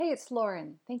Hey, it's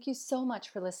Lauren. Thank you so much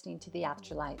for listening to The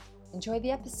Afterlife. Enjoy the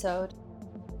episode.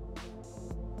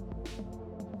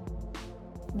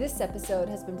 This episode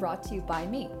has been brought to you by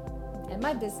me and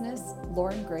my business,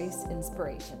 Lauren Grace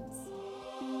Inspirations.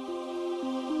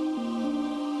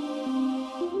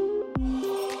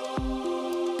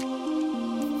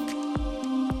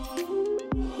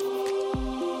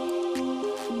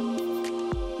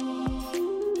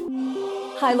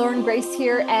 Hi, Lauren Grace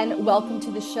here, and welcome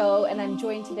to the show. And I'm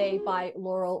joined today by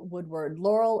Laurel Woodward.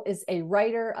 Laurel is a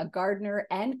writer, a gardener,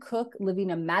 and cook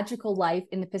living a magical life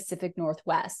in the Pacific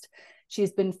Northwest.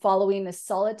 She's been following a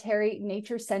solitary,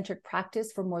 nature-centric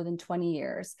practice for more than 20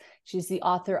 years. She's the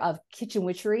author of Kitchen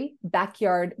Witchery,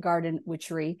 Backyard Garden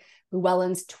Witchery,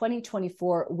 Llewellyn's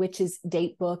 2024 Witches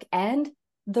Date Book, and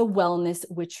The Wellness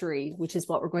Witchery, which is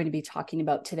what we're going to be talking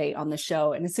about today on the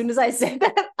show. And as soon as I say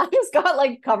that, I just got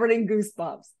like covered in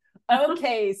goosebumps.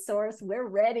 Okay, source, we're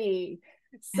ready.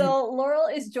 So Laurel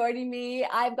is joining me.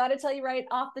 I've got to tell you right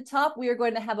off the top, we are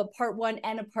going to have a part 1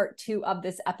 and a part 2 of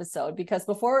this episode, because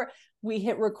before we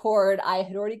hit record, I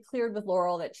had already cleared with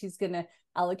Laurel that she's going to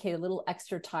allocate a little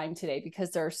extra time today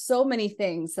because there are so many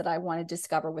things that I want to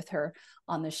discover with her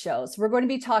on the show. So we're going to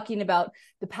be talking about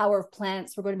the power of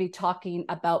plants. We're going to be talking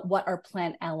about what are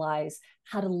plant allies,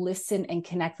 how to listen and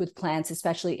connect with plants,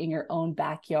 especially in your own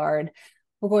backyard.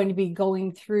 We're going to be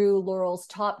going through Laurel's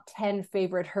top 10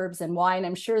 favorite herbs and why. And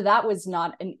I'm sure that was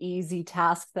not an easy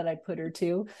task that I put her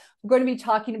to. We're going to be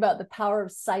talking about the power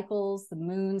of cycles, the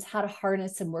moons, how to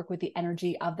harness and work with the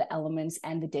energy of the elements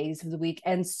and the days of the week,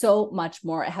 and so much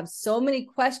more. I have so many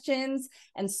questions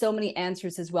and so many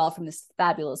answers as well from this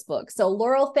fabulous book. So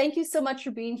Laurel, thank you so much for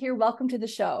being here. Welcome to the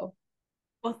show.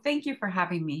 Well, thank you for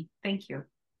having me. Thank you.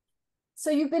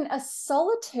 So you've been a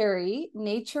solitary,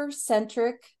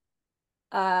 nature-centric,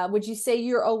 would you say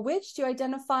you're a witch? Do you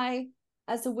identify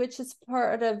as a witch as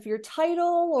part of your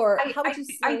title, or how would you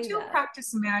say I do that?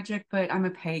 practice magic, but I'm a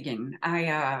pagan.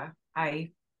 I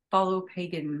follow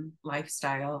pagan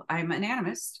lifestyle. I'm an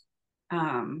animist.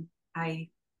 I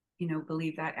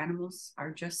believe that animals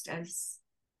are just as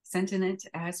sentient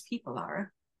as people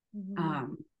are.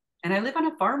 Mm-hmm. And I live on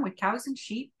a farm with cows and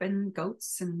sheep and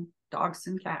goats and dogs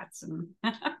and cats and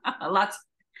lots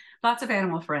of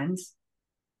animal friends.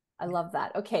 I love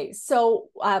that. Okay, so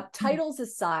titles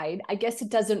aside, I guess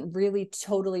it doesn't really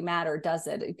totally matter, does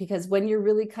it? Because when you're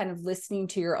really kind of listening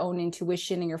to your own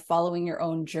intuition and you're following your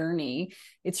own journey,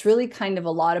 it's really kind of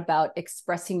a lot about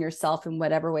expressing yourself in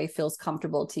whatever way feels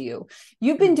comfortable to you.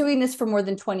 You've been doing this for more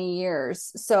than 20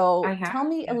 years. So tell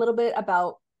me a little bit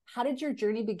about, how did your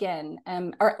journey begin?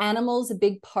 Are animals a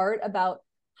big part about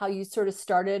how you sort of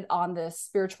started on the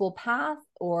spiritual path,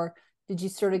 or did you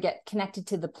sort of get connected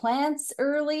to the plants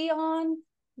early on?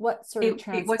 What sort of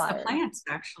transpired? It was the plants,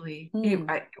 actually. It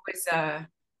was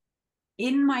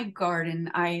in my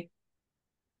garden.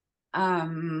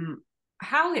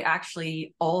 How it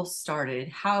actually all started,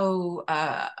 how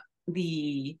I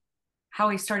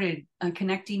started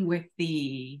connecting with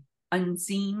the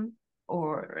unseen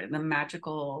or the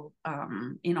magical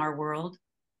in our world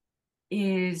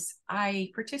is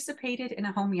I participated in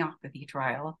a homeopathy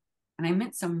trial. And I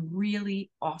met some really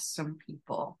awesome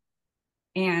people.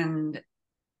 And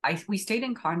we stayed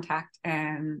in contact,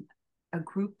 and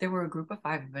there were a group of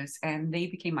 5 of us, and they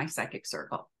became my psychic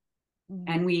circle.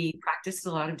 And we practiced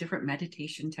a lot of different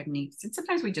meditation techniques. And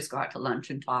sometimes we just go out to lunch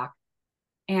and talk.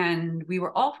 And we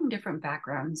were all from different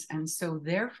backgrounds. And so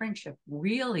their friendship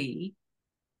really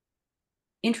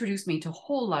introduced me to a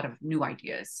whole lot of new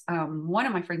ideas. One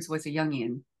of my friends was a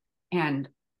Jungian, and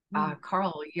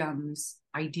Carl Jung's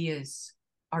ideas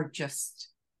are just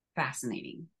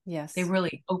fascinating. Yes. They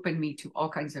really opened me to all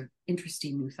kinds of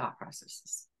interesting new thought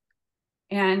processes.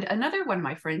 And another one of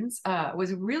my friends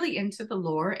was really into the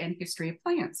lore and history of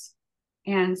plants.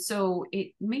 And so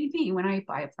it made me, when I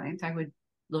buy a plant, I would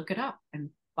look it up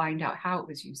and find out how it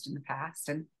was used in the past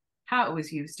and how it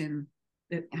was used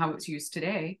how it's used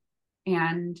today,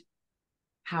 and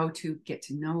how to get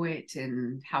to know it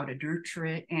and how to nurture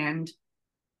it. And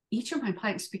each of my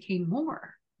plants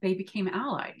they became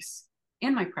allies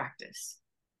in my practice.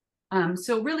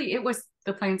 So really it was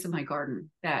the plants in my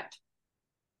garden that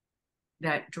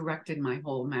directed my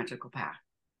whole magical path.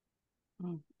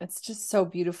 It's just so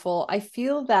beautiful. I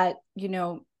feel that,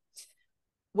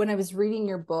 when I was reading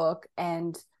your book,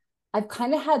 and I've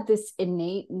kind of had this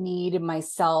innate need in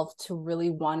myself to really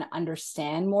want to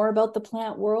understand more about the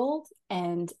plant world.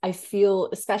 And I feel,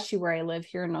 especially where I live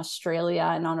here in Australia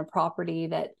and on a property,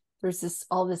 that there's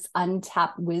all this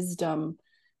untapped wisdom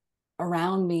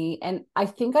around me. And I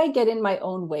think I get in my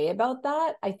own way about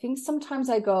that. I think sometimes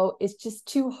I go, it's just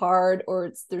too hard,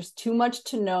 or there's too much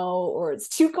to know, or it's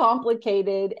too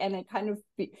complicated. And I kind of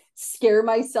scare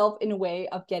myself in a way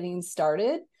of getting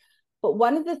started. But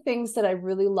one of the things that I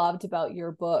really loved about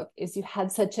your book is you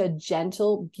had such a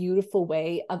gentle, beautiful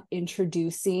way of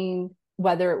introducing,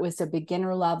 whether it was a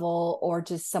beginner level or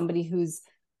just somebody who's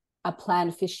a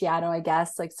plant aficionado, I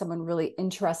guess, like someone really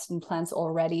interested in plants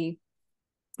already,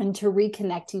 and to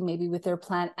reconnecting maybe with their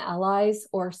plant allies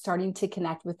or starting to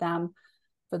connect with them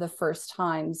for the first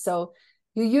time. So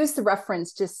you used the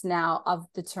reference just now of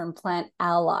the term plant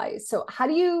allies. So how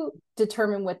do you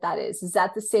determine what that is? Is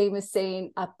that the same as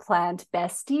saying a plant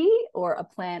bestie or a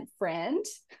plant friend?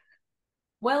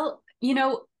 Well, you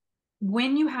know,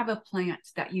 when you have a plant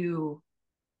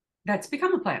that's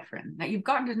become a plant friend, that you've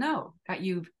gotten to know, that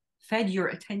you've fed your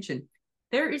attention,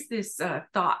 there's this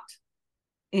thought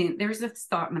in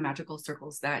the magical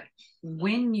circles that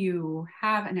when you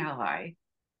have an ally,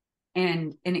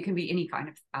 and it can be any kind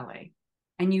of ally,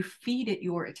 and you feed it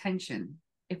your attention,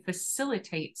 it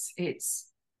facilitates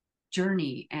its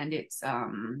journey and its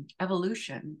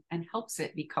evolution and helps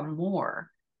it become more.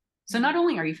 So not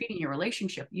only are you feeding your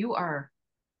relationship, you are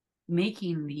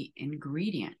making the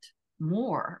ingredient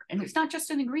more. And it's not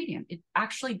just an ingredient, it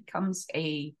actually becomes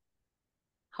a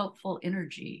helpful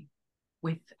energy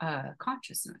with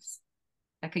consciousness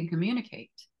that can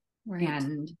communicate, right,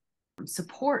 and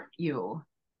support you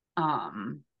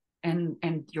and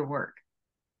your work.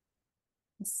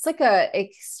 It's like a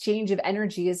exchange of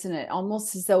energy, isn't it?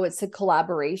 Almost as though it's a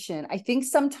collaboration. I think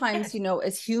sometimes,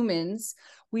 as humans,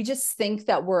 we just think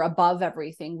that we're above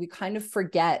everything. We kind of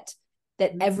forget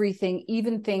that everything,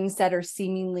 even things that are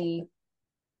seemingly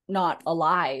not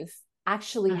alive,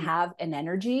 actually have an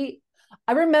energy.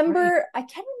 I remember, I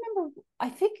can't remember, I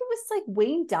think it was like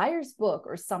Wayne Dyer's book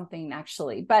or something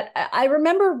actually, but I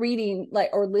remember reading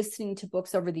or listening to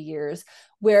books over the years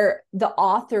where the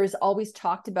authors always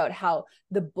talked about how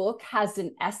the book has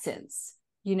an essence,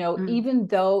 even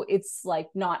though it's like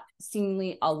not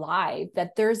seemingly alive,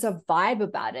 that there's a vibe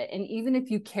about it. And even if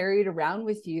you carry it around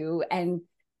with you and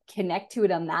connect to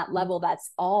it on that level,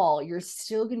 that's all, you're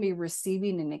still going to be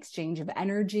receiving an exchange of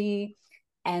energy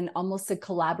and almost a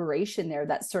collaboration there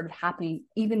that's sort of happening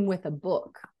even with a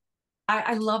book.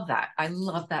 I love that. I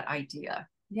love that idea.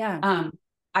 Yeah.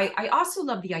 I also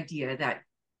love the idea that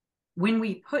when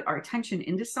we put our attention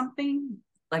into something,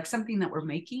 like something that we're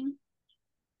making,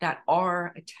 that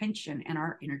our attention and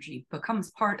our energy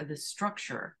becomes part of the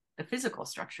structure, the physical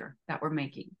structure that we're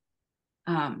making.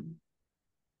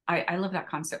 I love that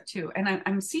concept too. And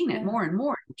I'm seeing it more and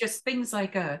more, just things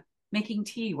like making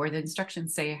tea where the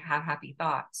instructions say have happy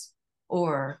thoughts,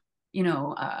 or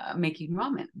making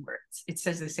ramen where it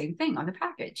says the same thing on the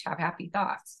package, have happy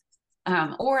thoughts.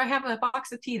 Or I have a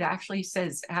box of tea that actually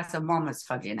says it has a mama's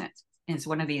hug in it, and it's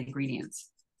one of the ingredients.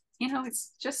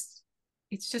 It's just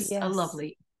a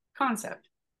lovely concept.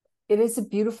 It is a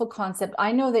beautiful concept.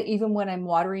 I know that even when I'm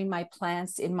watering my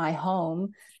plants in my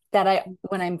home, that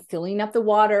when I'm filling up the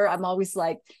water, I'm always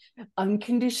like,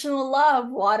 unconditional love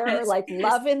water, like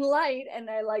love and light. And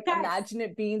I imagine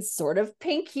it being sort of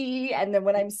pinky. And then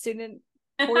when I'm sitting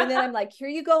pouring it, I'm like, here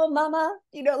you go, mama,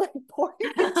 pouring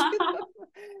it.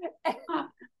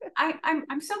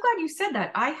 I'm so glad you said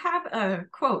that. I have a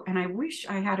quote, and I wish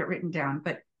I had it written down,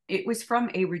 but it was from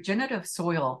a regenerative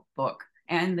soil book.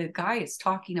 And the guy is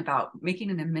talking about making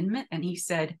an amendment. And he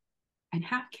said, and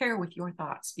have care with your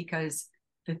thoughts, because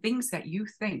the things that you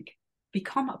think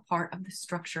become a part of the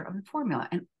structure of the formula.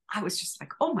 And I was just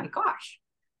like, oh my gosh,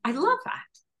 I love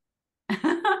that.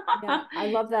 Yeah, I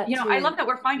love that too. I love that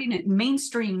we're finding it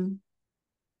mainstream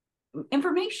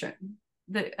information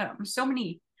that so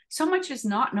much is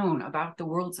not known about the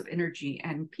worlds of energy,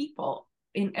 and people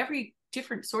in every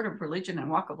different sort of religion and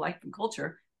walk of life and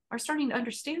culture are starting to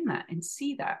understand that and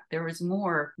see that there is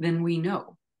more than we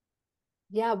know.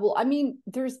 Yeah, well, I mean,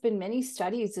 there's been many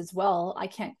studies as well. I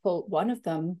can't quote one of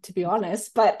them, to be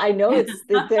honest, but I know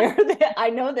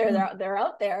they're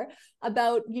out there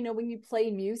about, when you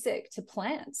play music to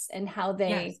plants and how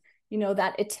they,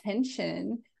 that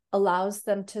attention allows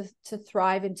them to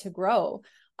thrive and to grow.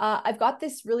 I've got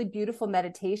this really beautiful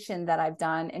meditation that I've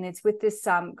done, and it's with this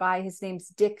guy. His name's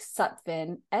Dick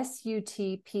Sutphen,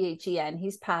 Sutphen.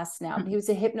 He's passed now. He was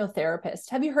a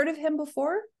hypnotherapist. Have you heard of him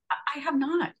before? I have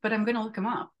not, but I'm going to look him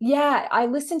up. Yeah, I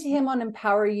listened to him on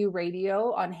Empower You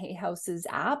Radio on Hay House's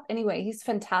app. Anyway, he's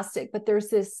fantastic. But there's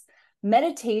this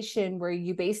meditation where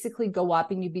you basically go up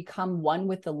and you become one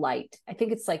with the light. I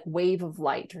think it's like wave of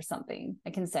light or something.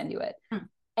 I can send you it.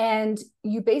 And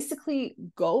you basically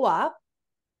go up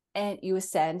and you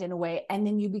ascend in a way, and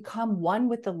then you become one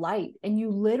with the light. And you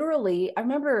literally, I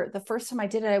remember the first time I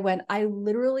did it, I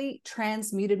literally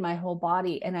transmuted my whole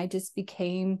body, and I just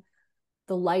became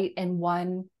the light and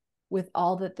one with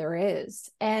all that there is.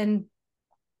 And,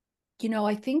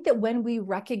 I think that when we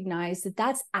recognize that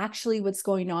that's actually what's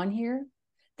going on here,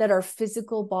 that our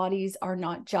physical bodies are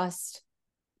not just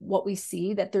what we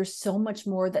see, that there's so much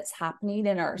more that's happening,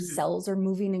 and our cells are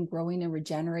moving and growing and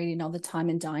regenerating all the time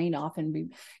and dying off,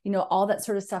 and all that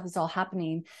sort of stuff is all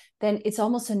happening, then it's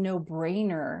almost a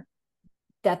no-brainer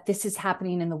that this is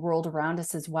happening in the world around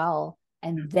us as well.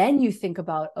 And then you think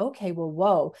about, okay, well,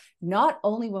 whoa, not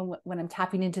only when I'm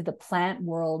tapping into the plant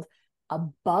world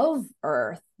above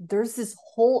Earth, there's this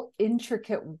whole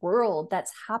intricate world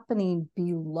that's happening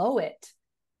below it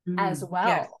as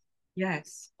well.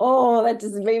 Yes. Oh, that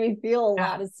just made me feel a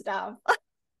lot of stuff.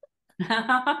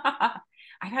 I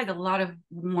had a lot of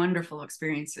wonderful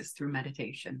experiences through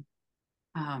meditation.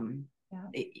 Some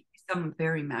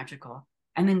very magical,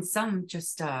 and then some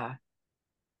just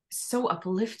so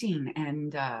uplifting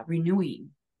and renewing.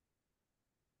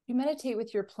 You meditate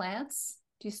with your plants?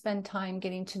 Do you spend time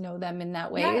getting to know them in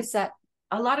that way? Yes. Is that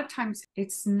a lot of times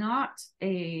it's more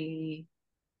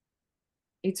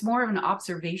of an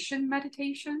observation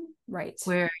meditation, right?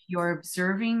 Where you're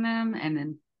observing them and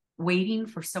then waiting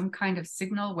for some kind of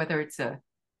signal, whether it's a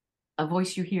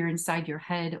voice you hear inside your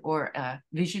head, or a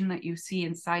vision that you see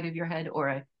inside of your head,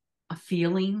 or a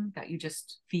feeling that you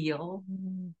just feel,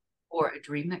 or a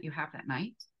dream that you have that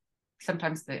night.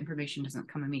 Sometimes the information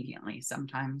doesn't come immediately.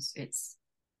 Sometimes it's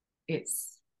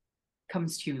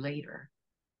comes to you later.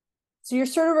 So you're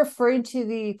sort of referring to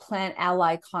the plant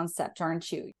ally concept,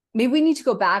 aren't you? Maybe we need to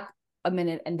go back a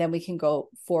minute and then we can go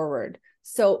forward.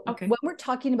 So when we're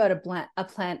talking about a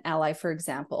plant ally, for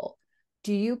example,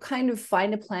 do you kind of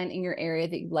find a plant in your area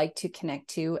that you like to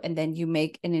connect to, and then you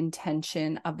make an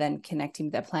intention of then connecting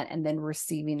with that plant and then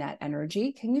receiving that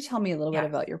energy? Can you tell me a little bit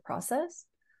about your process?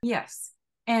 Yes.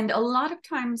 And a lot of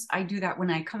times I do that when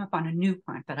I come up on a new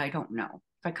plant that I don't know.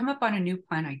 If I come up on a new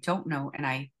plant I don't know, and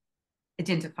I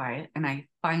identify it, and I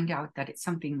find out that it's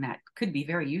something that could be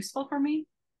very useful for me,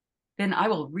 then I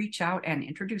will reach out and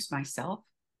introduce myself,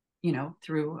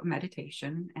 through a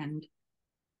meditation, and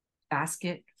ask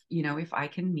it, if I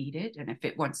can meet it, and if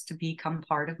it wants to become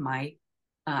part of my,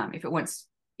 if it wants,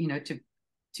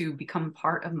 to become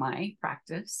part of my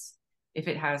practice, if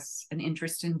it has an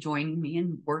interest in joining me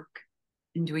in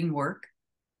doing work.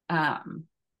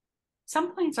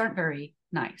 Some plants aren't very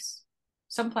nice.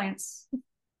 Some plants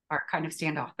are kind of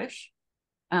standoffish.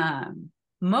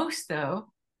 Most,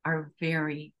 though, are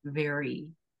very, very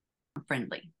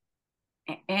friendly.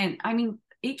 And I mean,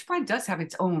 each plant does have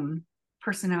its own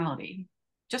personality,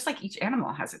 just like each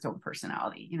animal has its own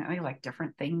personality. They like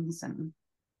different things, and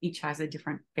each has a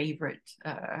different favorite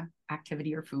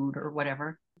activity or food or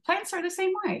whatever. Plants are the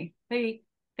same way. They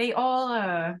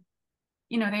all,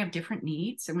 they have different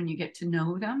needs. And when you get to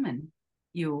know them and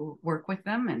you work with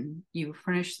them and you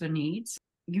furnish the needs,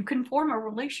 you can form a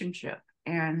relationship.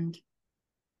 And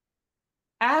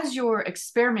as you're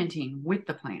experimenting with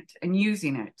the plant and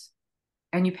using it,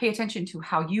 and you pay attention to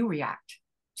how you react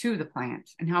to the plant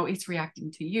and how it's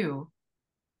reacting to you,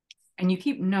 and you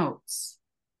keep notes,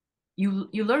 you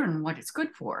learn what it's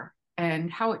good for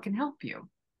and how it can help you.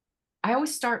 I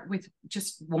always start with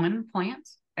just one plant,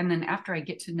 and then after I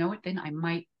get to know it, then I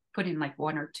might put in like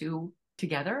one or two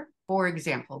together. For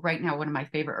example, right now, one of my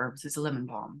favorite herbs is lemon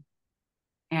balm.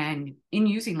 And in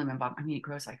using lemon balm, I mean, it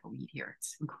grows like a weed here.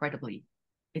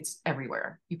 It's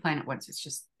everywhere. You plant it once, it's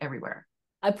just everywhere.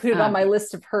 I put it on my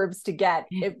list of herbs to get.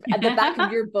 At the back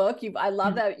of your book, I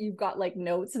love that you've got like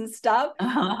notes and stuff.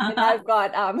 And I've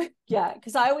got,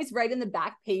 because I always write in the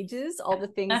back pages all the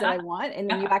things that I want. And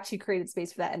then you actually created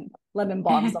space for that. And lemon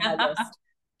balm's on my list.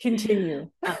 Continue.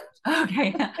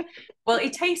 Okay. Well,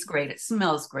 it tastes great. It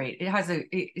smells great.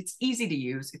 It's easy to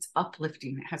use. It's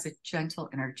uplifting. It has a gentle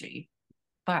energy.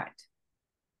 But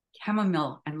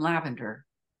chamomile and lavender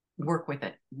work with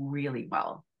it really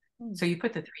well. So you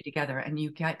put the three together and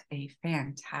you get a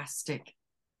fantastic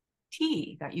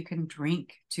tea that you can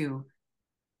drink to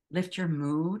lift your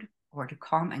mood or to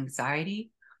calm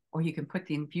anxiety, or you can put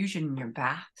the infusion in your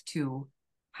bath to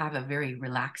have a very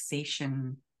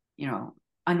relaxation,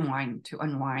 unwind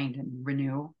and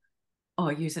renew,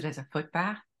 or use it as a foot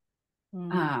bath.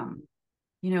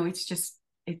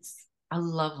 It's a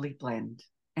lovely blend.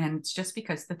 And it's just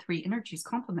because the three energies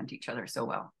complement each other so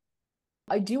well.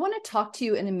 I do want to talk to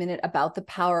you in a minute about the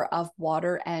power of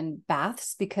water and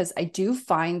baths, because I do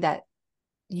find that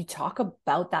you talk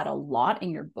about that a lot in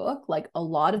your book. Like a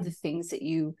lot of the things that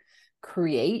you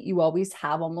create, you always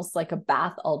have almost like a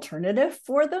bath alternative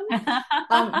for them.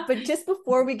 But just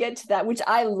before we get to that, which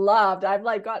I loved, I've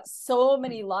like got so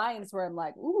many lines where I'm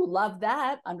like, ooh, love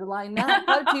that, underline that,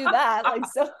 gotta do that. Like,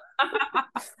 so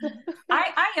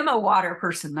I am a water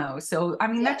person though. So I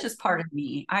mean that's yes, just part of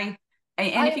me. And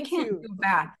I if you am can't too. do a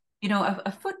bath, you know,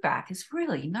 a foot bath is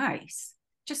really nice.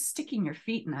 Just sticking your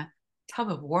feet in a tub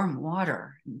of warm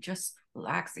water and just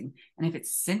relaxing. And if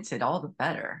it's scented, all the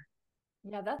better.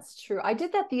 Yeah, that's true. I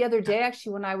did that the other day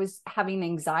actually when I was having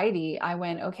anxiety. I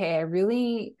went, okay, I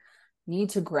really need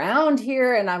to ground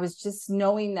here. And I was just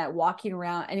knowing that walking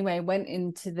around. Anyway, I went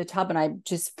into the tub and I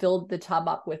just filled the tub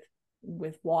up with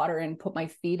water and put my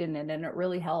feet in it, and it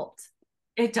really helped.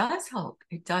 It does help.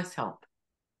 It does help.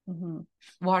 Mm-hmm.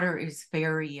 Water is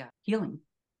very healing.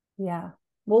 Yeah.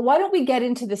 Well, why don't we get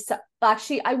into this?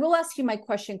 Actually, I will ask you my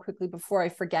question quickly before I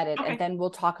forget it, and Okay. then we'll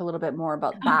talk a little bit more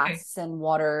about Okay. baths and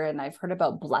water. And I've heard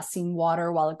about blessing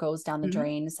water while it goes down the Mhm.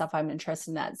 drain and stuff. I'm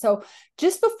interested in that. So,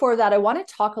 just before that, I want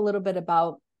to talk a little bit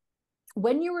about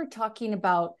when you were talking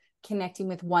about connecting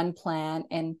with one plant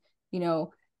and, you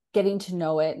know, getting to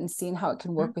know it and seeing how it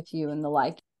can Mhm. work with you and the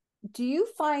like. Do you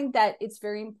find that it's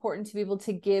very important to be able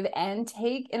to give and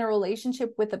take in a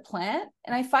relationship with a plant?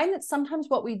 And I find that sometimes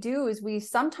what we do is we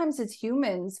sometimes as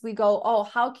humans, we go, oh,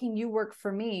 how can you work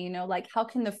for me? You know, like how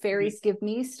can the fairies give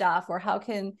me stuff, or how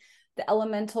can the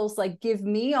elementals like give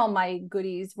me all my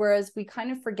goodies? Whereas we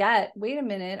kind of forget, wait a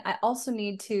minute, I also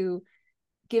need to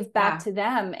give back Yeah. to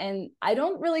them. And I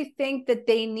don't really think that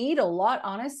they need a lot,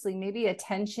 honestly, maybe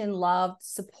attention, love,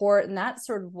 support in that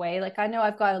sort of way. Like I know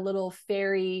I've got a little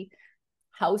fairy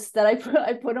house that I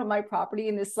put on my property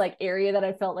in this like area that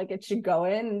I felt like it should go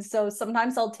in. And so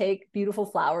sometimes I'll take beautiful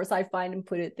flowers I find and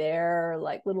put it there, or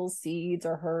like little seeds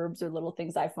or herbs or little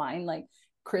things I find, like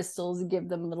crystals, and give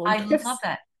them little I love gifts.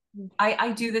 that.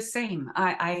 I do the same.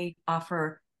 I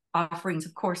offer offerings,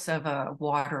 of course, of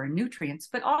water and nutrients,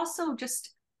 but also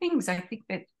just things I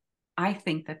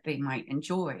think that they might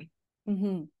enjoy.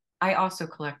 Mm-hmm. I also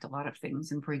collect a lot of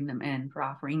things and bring them in for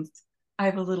offerings. I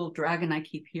have a little dragon I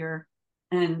keep here,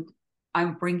 and I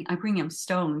bring him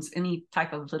stones, any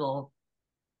type of little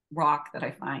rock that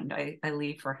I find, I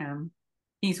leave for him.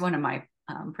 He's one of my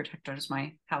protectors,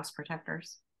 my house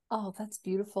protectors. Oh, that's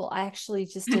beautiful. I actually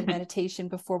just did meditation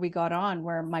before we got on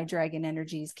where my dragon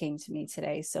energies came to me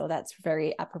today. So that's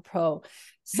very apropos.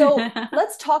 So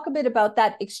let's talk a bit about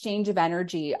that exchange of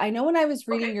energy. I know when I was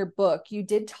reading Okay. your book, you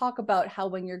did talk about how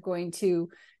when you're going to,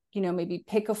 you know, maybe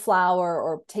pick a flower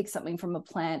or take something from a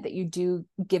plant that you do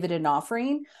give it an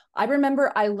offering. I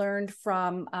remember I learned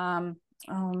from,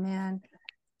 oh man,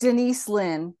 Denise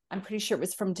Lynn. I'm pretty sure it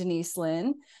was from Denise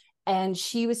Lynn. And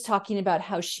she was talking about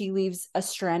how she leaves a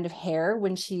strand of hair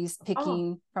when she's Oh,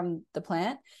 picking from the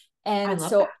plant. I And love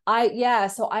that. so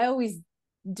so I always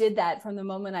did that from the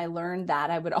moment I learned that.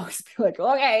 I would always be like,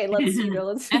 okay, let's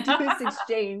do this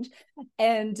exchange.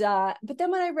 And but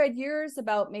then when I read yours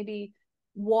about maybe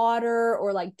water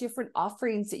or like different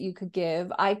offerings that you could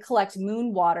give, I collect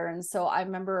moon water. And so I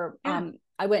remember Yeah.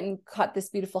 I went and caught this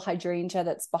beautiful hydrangea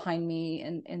that's behind me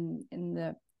in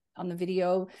the on the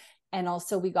video. And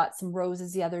also we got some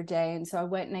roses the other day. And so I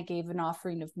went and I gave an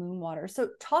offering of moon water. So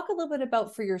talk a little bit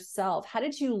about for yourself. How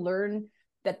did you learn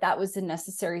that that was a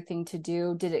necessary thing to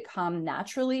do? Did it come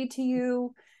naturally to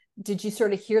you? Did you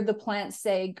sort of hear the plant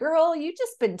say, girl, you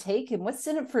just been taken, what's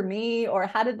in it for me? Or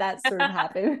how did that sort of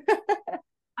happen?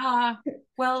 Uh,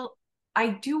 well, I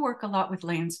do work a lot with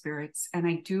land spirits and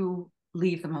I do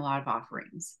leave them a lot of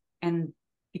offerings. And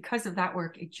because of that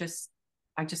work, I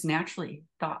just naturally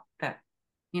thought that,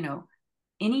 you know,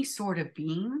 any sort of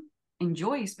being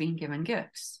enjoys being given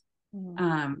gifts.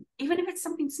 Mm-hmm. Even if it's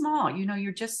something small, you know,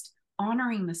 you're just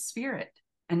honoring the spirit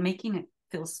and making it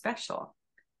feel special.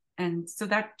 And so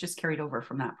that just carried over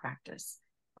from that practice.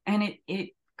 And it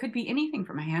could be anything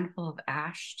from a handful of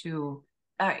ash to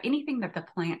anything that the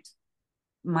plant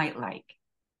might like.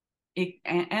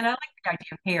 And I like the idea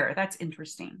of hair. That's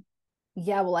interesting.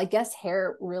 Yeah, well, I guess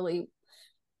hair really,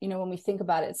 you know, when we think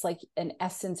about it, it's like an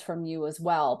essence from you as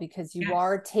well, because you Yes.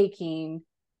 are taking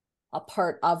a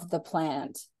part of the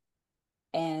plant.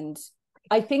 And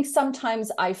I think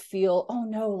sometimes I feel, oh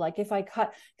no, like if I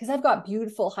cut, because I've got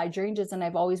beautiful hydrangeas and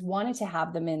I've always wanted to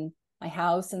have them in my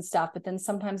house and stuff. But then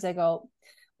sometimes I go,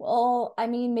 well, I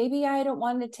mean, maybe I don't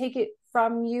want to take it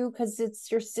from you because it's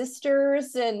your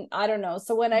sister's. And I don't know.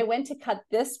 So when I went to cut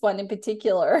this one in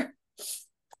particular,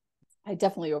 I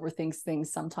definitely overthink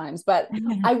things sometimes, but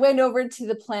I went over to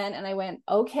the plant and I went,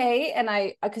 okay. And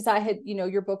because I had,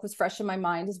 your book was fresh in my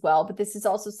mind as well, but this is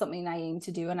also something I aim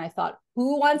to do. And I thought,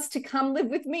 who wants to come live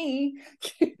with me?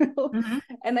 Mm-hmm.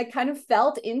 And I kind of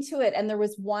felt into it. And there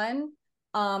was one,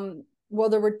 well,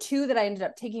 there were two that I ended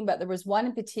up taking, but there was one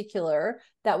in particular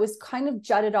that was kind of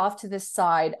jutted off to the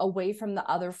side away from the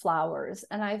other flowers.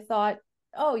 And I thought,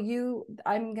 oh,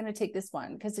 I'm going to take this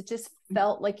one because it just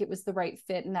felt like it was the right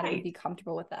fit and that I would be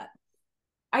comfortable with that.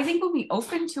 I think when we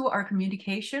open to our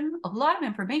communication, a lot of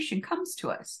information comes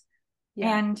to us.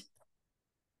 Yeah. And,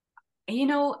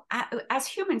 as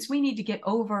humans, we need to get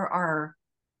over our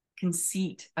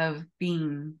conceit of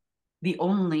being the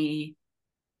only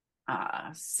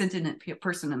sentient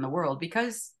person in the world,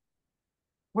 because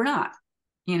we're not,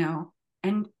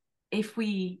 and if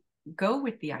we go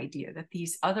with the idea that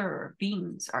these other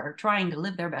beings are trying to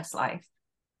live their best life,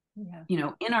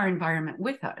 in our environment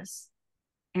with us,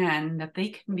 and that they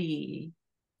can be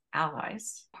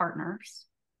allies, partners,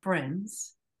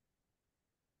 friends,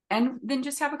 and then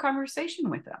just have a conversation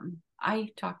with them. I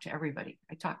talk to everybody.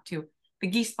 I talk to the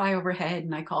geese fly overhead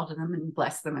and I call to them and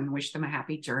bless them and wish them a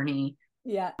happy journey.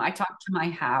 Yeah. I talk to my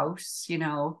house,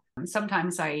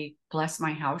 sometimes I bless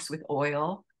my house with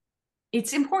oil.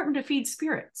 It's important to feed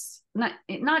spirits,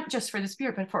 not just for the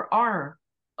spirit, but for our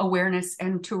awareness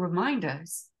and to remind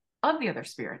us of the other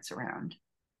spirits around,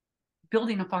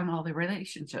 building upon all the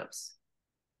relationships.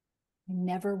 I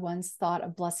never once thought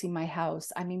of blessing my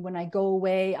house. I mean, when I go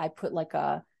away, I put like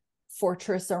a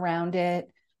fortress around it.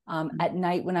 At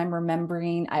night when I'm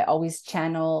remembering, I always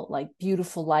channel like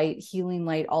beautiful light, healing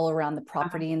light all around the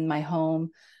property in my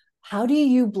home. How do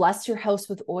you bless your house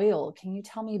with oil? Can you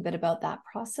tell me a bit about that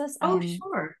process?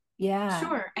 Sure. Yeah.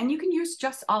 Sure. And you can use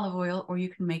just olive oil, or you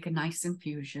can make a nice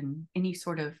infusion, any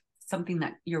sort of something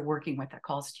that you're working with that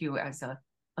calls to you as a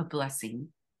blessing.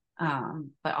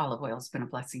 But olive oil has been a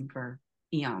blessing for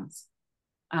eons.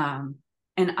 And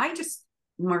I just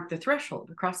mark the threshold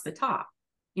across the top.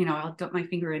 I'll dip my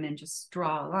finger in and just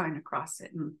draw a line across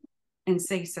it and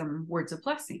say some words of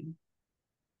blessing.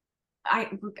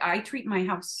 I treat my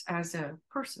house as a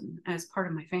person, as part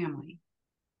of my family.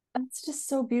 That's just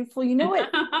so beautiful. You know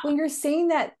what? When you're saying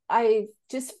that, I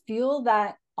just feel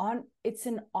that it's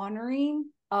an honoring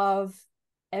of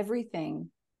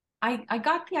everything. I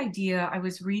got the idea. I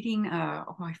was reading,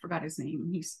 I forgot his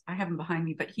name. I have him behind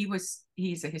me, but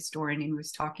he's a historian, and he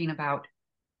was talking about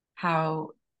how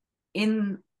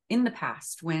in the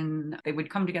past, when they would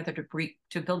come together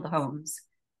to build the homes,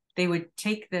 they would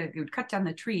cut down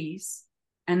the trees,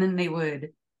 and then they would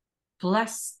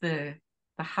bless the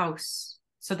house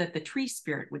so that the tree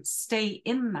spirit would stay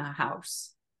in the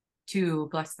house to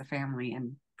bless the family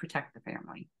and protect the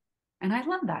family. And I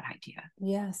love that idea.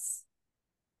 Yes.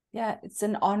 Yeah, it's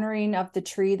an honoring of the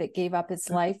tree that gave up its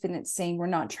life, and it's saying we're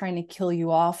not trying to kill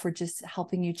you off, we're just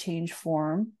helping you change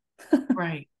form.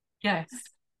 Right. Yes.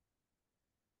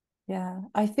 Yeah,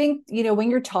 I think, when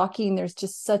you're talking, there's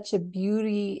just such a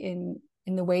beauty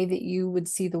in the way that you would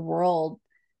see the world.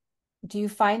 Do you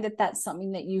find that that's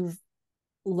something that you've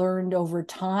learned over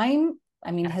time?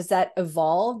 I mean, has that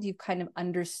evolved? You've kind of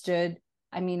understood.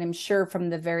 I mean, I'm sure from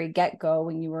the very get-go,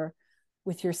 when you were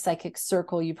with your psychic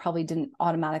circle, you probably didn't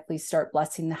automatically start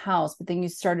blessing the house, but then you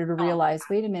started to realize,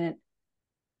 wait a minute,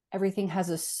 everything has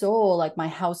a soul. Like my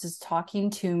house is talking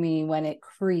to me when it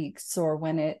creaks or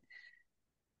when it,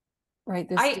 right?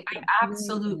 I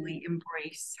absolutely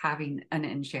embrace having an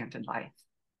enchanted life.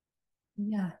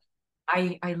 Yeah.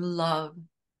 I love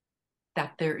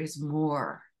that there is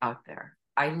more out there.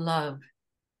 I love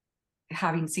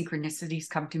having synchronicities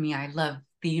come to me. I love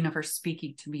the universe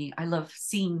speaking to me. I love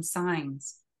seeing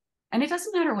signs. And it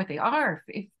doesn't matter what they are.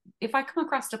 If I come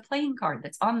across a playing card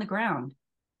that's on the ground,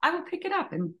 I will pick it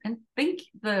up and think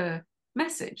the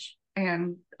message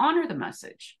and honor the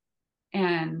message.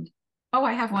 And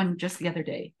I have one just the other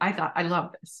day. I thought, I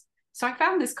love this. So I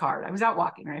found this card. I was out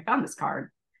walking and I found this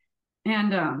card.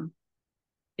 And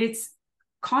it's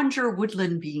Conjure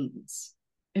Woodland Beings.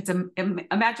 It's a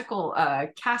magical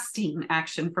casting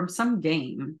action from some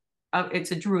game.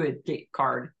 It's a druid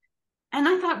card. And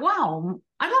I thought, wow,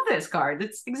 I love this card.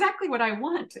 That's exactly what I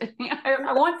want.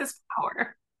 I want this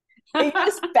power. You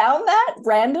just found that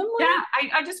randomly? Yeah,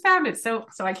 I just found it. So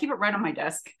I keep it right on my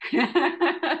desk.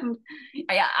 I'm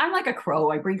like a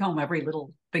crow. I bring home every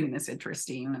little thing that's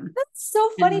interesting. And, That's so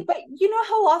funny. But you know,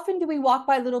 how often do we walk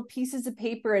by little pieces of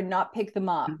paper and not pick them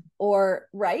up? Or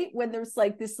right when there's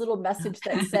like this little message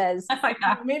that says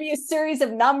maybe a series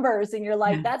of numbers, and you're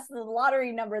like, that's the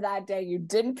lottery number that day. You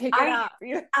didn't pick it up.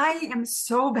 I am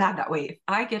so bad that way. If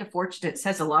I get a fortune that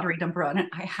says a lottery number on it,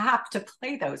 I have to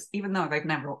play those, even though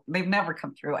they've never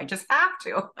come through. I just have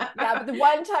to. Yeah, but the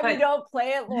one time you don't play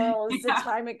it, Laurel, is the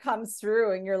time it comes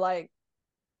through, and you're like,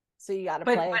 so you got to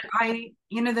play.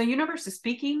 But the universe is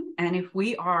speaking, and if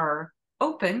we are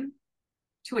open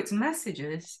to its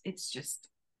messages, it's just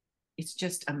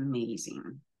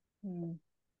amazing.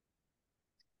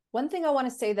 One thing I want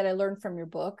to say that I learned from your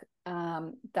book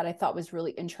that I thought was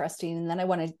really interesting, and then I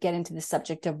want to get into the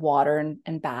subject of water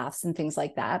and baths and things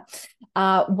like that,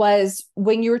 was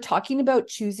when you were talking about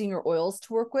choosing your oils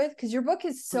to work with, because your book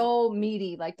is so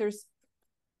meaty. Like there's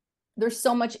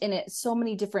so much in it, so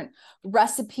many different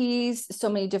recipes, so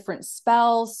many different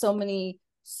spells, so many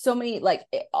like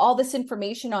all this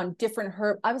information on different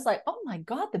herbs. I was like, oh my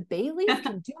God, the bay leaf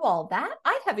can do all that.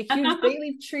 I have a huge bay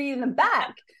leaf tree in the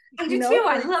back. I do too.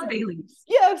 I love bay leaves.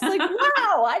 Yeah, I was like,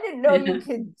 wow, I didn't know you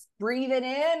could breathe it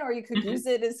in, or you could use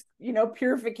it as,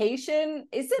 purification.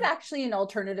 Is it actually an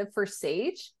alternative for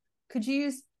sage? Could you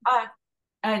use?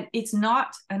 And it's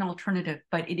not an alternative,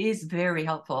 but it is very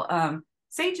helpful.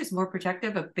 Sage is more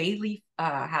protective. A bay leaf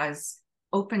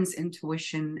opens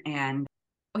intuition, and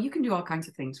you can do all kinds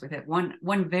of things with it.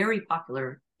 One very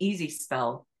popular, easy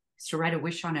spell is to write a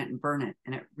wish on it and burn it,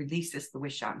 and it releases the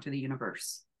wish out into the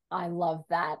universe. I love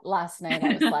that. Last night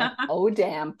I was like, oh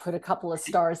damn, put a couple of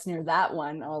stars near that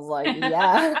one. I was like,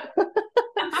 yeah.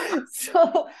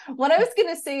 So what I was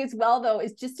going to say as well, though,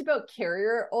 is just about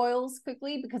carrier oils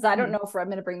quickly, because I don't know if I'm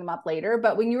going to bring them up later,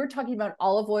 but when you were talking about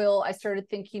olive oil, I started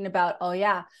thinking about, oh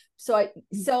yeah.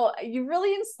 So you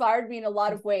really inspired me in a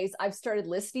lot of ways. I've started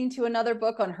listening to another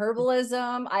book on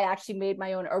herbalism. I actually made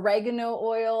my own oregano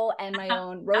oil and my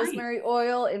own rosemary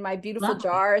oil in my beautiful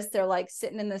jars. They're like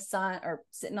sitting in the sun or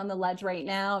sitting on the ledge right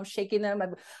now. I'm shaking them.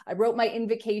 I wrote my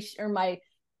invocation or my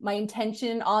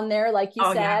intention on there, like you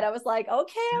said. Yeah. I was like,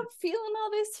 okay, I'm feeling all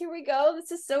this. Here we go.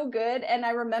 This is so good. And I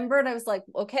remembered, I was like,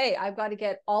 okay, I've got to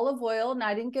get olive oil. And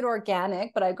I didn't get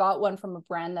organic, but I got one from a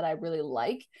brand that I really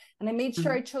like. And I made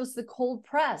sure I chose the cold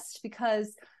pressed,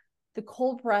 because the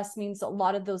cold press means a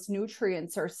lot of those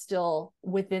nutrients are still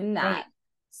within that. Right.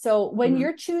 So when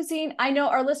you're choosing, I know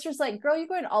our listeners like, girl, you're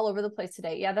going all over the place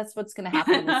today. Yeah, that's what's going to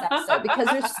happen in this episode, because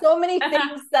there's so many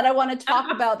things that I want to talk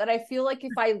about that I feel like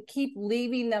if I keep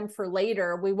leaving them for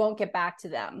later, we won't get back to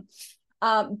them.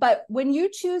 But when you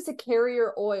choose a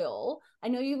carrier oil, I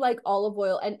know you like olive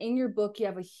oil, and in your book, you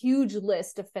have a huge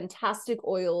list of fantastic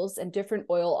oils and different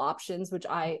oil options, which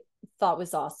I thought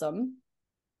was awesome.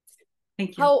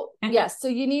 Thank you. Yes. So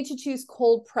you need to choose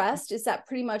cold pressed. Is that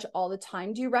pretty much all the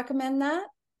time? Do you recommend that?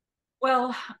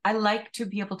 Well, I like to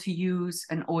be able to use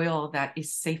an oil that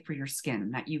is safe for your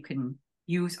skin, that you can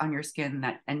use on your skin,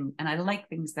 and I like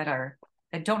things that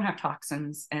don't have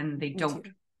toxins, and they don't,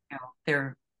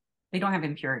 they don't have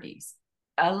impurities.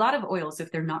 A lot of oils,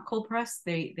 if they're not cold pressed,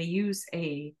 they use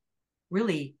a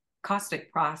really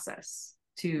caustic process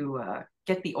to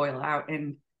get the oil out.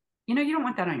 And, you don't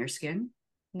want that on your skin.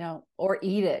 No, or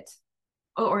eat it.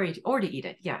 Or to eat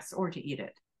it. Yes, or to eat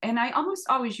it. And I almost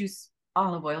always use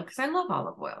olive oil because I love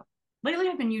olive oil. Lately,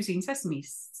 I've been using sesame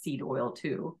seed oil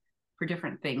too for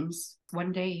different things.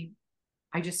 One day,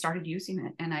 I just started using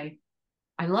it, and I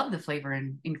love the flavor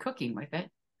in cooking with it.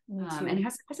 And it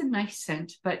has a nice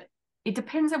scent, but it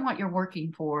depends on what you're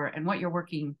working for and what you're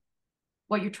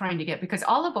trying to get, because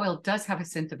olive oil does have a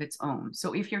scent of its own.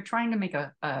 So if you're trying to make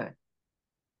a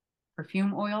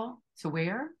perfume oil to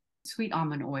wear, sweet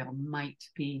almond oil might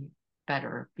be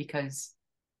better, because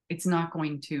it's not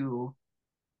going to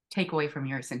take away from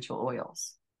your essential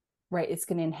oils. Right. It's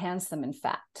going to enhance them, in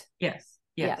fact. Yes.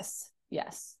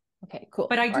 Okay, cool.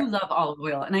 But I do love olive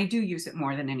oil, and I do use it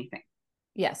more than anything.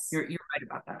 Yes. You're right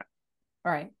about that.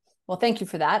 All right. Well, thank you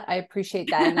for that. I appreciate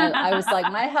that. And I was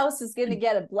like, my house is going to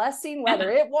get a blessing, whether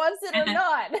it wants it or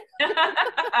not.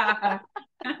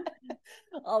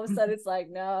 All of a sudden it's like,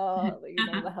 no,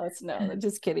 the house, no,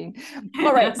 just kidding.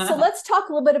 All right. So let's talk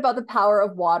a little bit about the power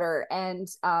of water, and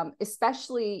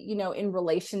especially, in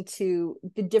relation to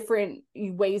the different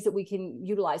ways that we can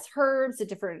utilize herbs, the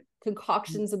different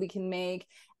concoctions that we can make.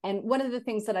 And one of the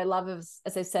things that I love is,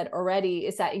 as I said already,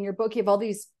 is that in your book, you have all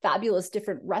these fabulous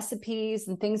different recipes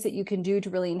and things that you can do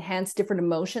to really enhance different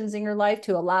emotions in your life,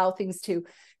 to allow things to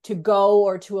go,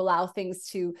 or to allow things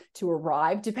to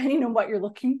arrive, depending on what you're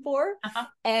looking for.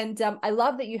 And I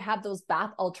love that you have those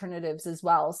bath alternatives as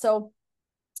well. So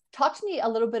talk to me a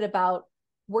little bit about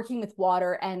working with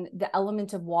water and the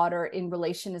element of water in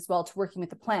relation as well to working with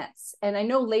the plants. And I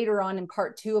know later on in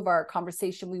part 2 of our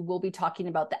conversation, we will be talking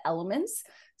about the elements.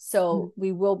 So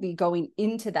we will be going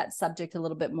into that subject a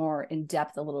little bit more in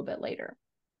depth a little bit later.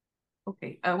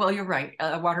 Okay. Well, you're right.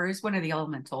 Water is one of the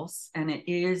elementals, and it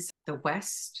is the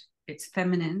West. It's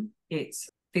feminine. It's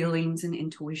feelings and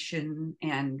intuition.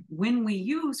 And when we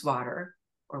use water,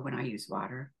 or when I use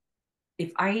water,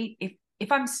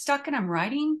 if I'm stuck and I'm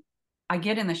writing, I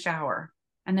get in the shower,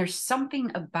 and there's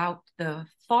something about the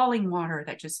falling water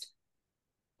that just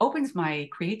opens my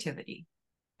creativity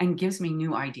and gives me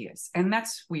new ideas. And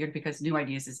that's weird because new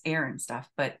ideas is air and stuff,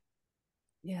 but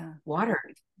yeah,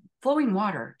 flowing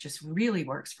water just really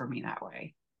works for me that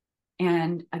way.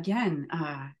 And again,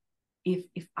 if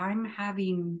I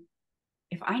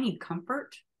need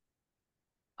comfort,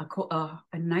 a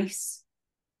nice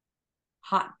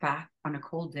hot bath on a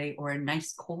cold day or a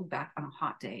nice cold bath on a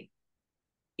hot day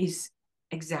is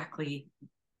exactly,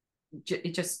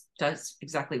 it just does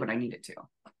exactly what I need it to.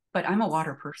 But I'm a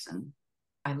water person.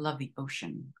 I love the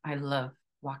ocean. I love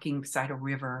walking beside a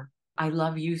river. I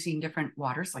love using different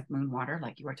waters like moon water,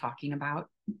 like you were talking about.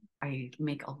 I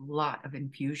make a lot of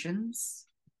infusions,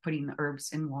 putting the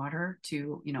herbs in water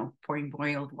to, pouring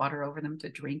boiled water over them to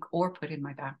drink or put in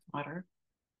my bath water.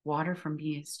 Water for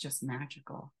me is just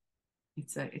magical.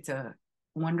 It's a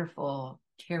wonderful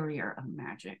carrier of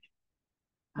magic.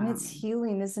 And it's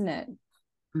healing, isn't it?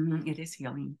 It is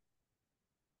healing.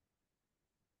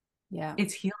 Yeah.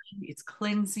 It's healing. It's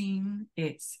cleansing.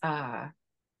 It's,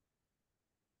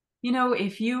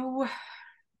 if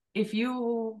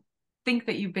you think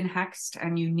that you've been hexed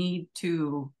and you need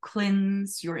to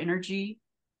cleanse your energy,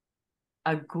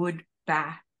 a good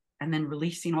bath and then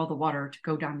releasing all the water to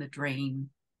go down the drain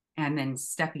and then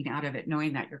stepping out of it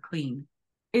knowing that you're clean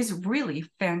is really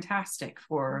fantastic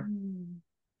for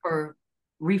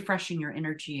refreshing your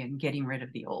energy and getting rid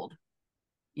of the old.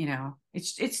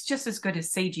 It's just as good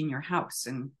as saging your house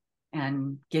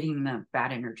and getting the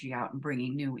bad energy out and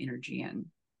bringing new energy in.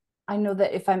 I know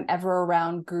that if I'm ever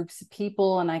around groups of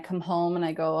people and I come home and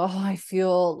I go, oh, I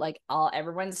feel like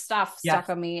everyone's stuff stuck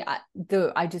on me,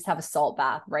 I just have a salt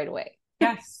bath right away.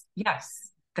 Yes,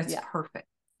 that's perfect.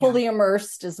 Fully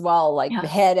immersed as well, like the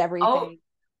head, everything. Oh,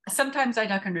 sometimes I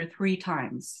duck under 3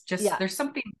 times. There's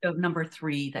something of number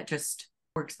 3 that just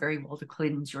works very well to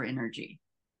cleanse your energy.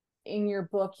 In your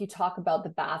book, you talk about the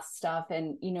bath stuff.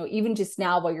 And, even just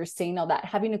now while you're saying all that,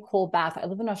 having a cold bath, I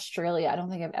live in Australia. I don't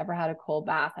think I've ever had a cold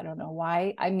bath. I don't know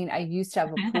why. I mean, I used to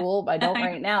have a pool, but I don't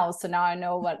right now. So now I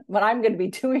know what I'm going to be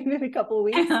doing in a couple of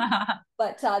weeks.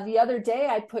 But the other day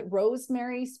I put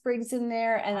rosemary sprigs in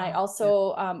there. And I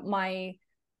also,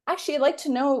 actually, I'd like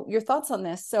to know your thoughts on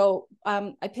this. So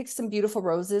I picked some beautiful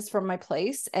roses from my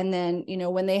place. And then,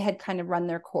 when they had kind of run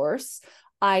their course,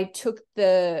 I took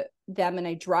them and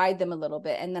I dried them a little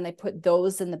bit. And then I put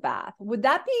those in the bath. Would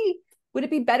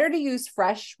it be better to use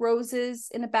fresh roses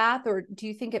in a bath? Or do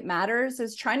you think it matters? I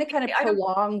was trying to kind of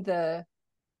prolong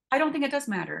I don't think it does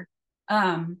matter.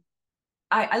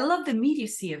 I love the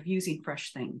immediacy of using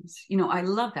fresh things. I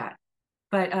love that.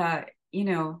 But, in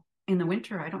the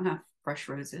winter, I don't have fresh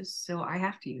roses. So I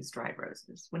have to use dried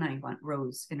roses when I want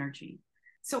rose energy.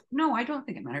 So no, I don't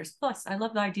think it matters. Plus, I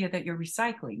love the idea that you're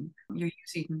recycling. You're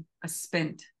using a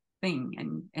spent thing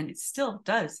and it still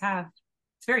does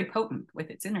it's very potent with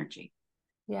its energy.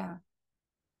 Yeah.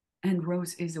 And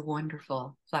rose is a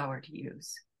wonderful flower to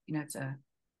use.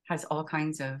 Has all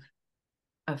kinds of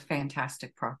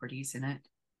fantastic properties in it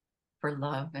for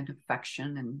love and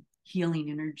affection and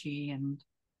healing energy and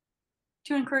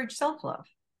to encourage self-love.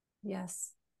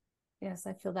 Yes,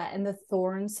 I feel that. And the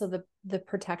thorns, so the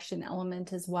protection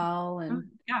element as well. And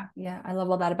I love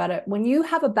all that about it. When you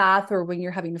have a bath or when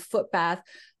you're having a foot bath,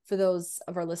 for those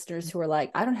of our listeners who are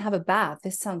like, I don't have a bath,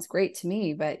 this sounds great to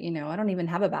me, but I don't even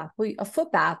have a bath. Well, a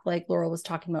foot bath, like Laurel was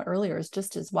talking about earlier, is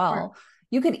just as well. Sure.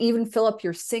 You could even fill up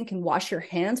your sink and wash your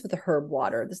hands with the herb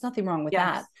water. There's nothing wrong with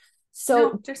that.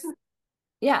 So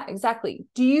yeah, exactly.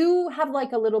 Do you have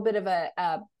like a little bit of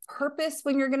a purpose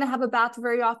when you're going to have a bath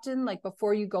very often, like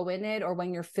before you go in it or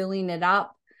when you're filling it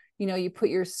up? You put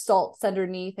your salts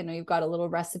underneath. I know you've got a little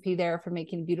recipe there for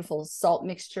making beautiful salt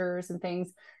mixtures and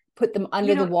things. Put them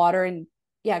under the water and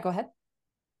go ahead.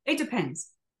 It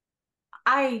depends.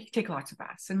 I take lots of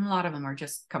baths and a lot of them are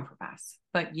just comfort baths.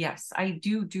 But yes, I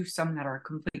do some that are a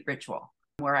complete ritual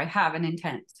where I have an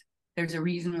intent. There's a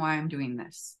reason why I'm doing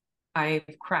this. I've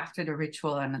crafted a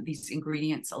ritual and these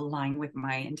ingredients align with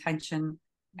my intention.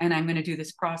 And I'm going to do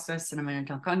this process and I'm going to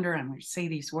dunk under, I'm going to say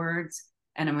these words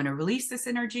and I'm going to release this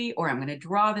energy or I'm going to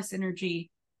draw this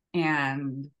energy.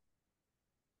 And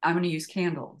I'm going to use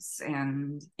candles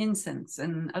and incense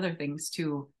and other things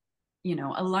to,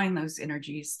 align those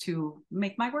energies to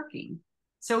make my working.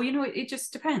 So, it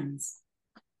just depends.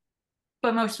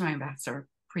 But most of my baths are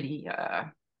pretty,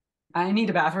 I need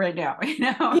a bath right now,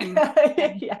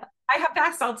 Yeah. I have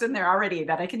bath salts in there already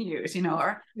that I can use,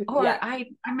 or Yeah. I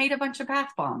made a bunch of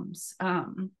bath bombs.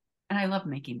 And I love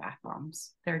making bath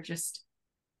bombs. They're just,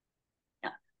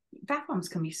 bath bombs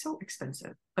can be so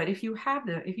expensive, but if you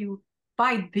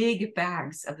buy big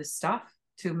bags of the stuff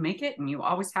to make it and you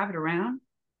always have it around,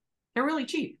 they're really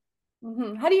cheap.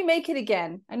 Mm-hmm. How do you make it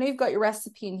again? I know you've got your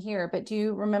recipe in here, but do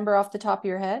you remember off the top of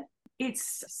your head?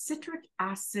 It's citric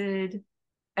acid,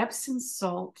 Epsom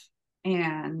salt,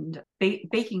 and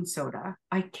baking soda.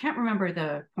 I can't remember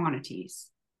the quantities,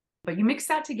 but you mix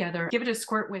that together, give it a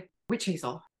squirt with witch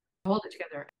hazel, hold it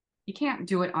together. You can't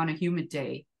do it on a humid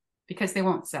day because they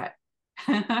won't set.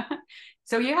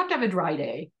 So you have to have a dry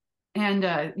day.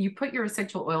 And you put your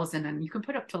essential oils in, and you can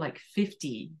put up to like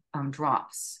 50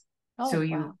 drops. Oh, So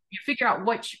wow. you figure out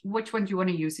which ones you want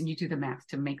to use, and you do the math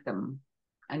to make them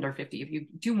under 50. If you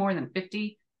do more than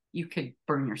 50, you could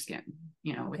burn your skin,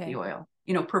 with the oil,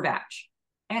 per batch.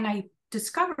 And I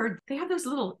discovered they have those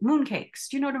little moon cakes.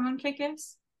 Do you know what a moon cake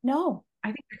is? No. I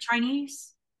think they're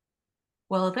Chinese.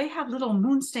 Well, they have little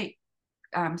moon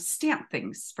stamp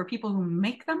things for people who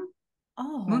make them.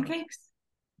 Oh. Mooncakes.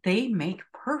 They make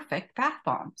perfect bath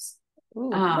bombs.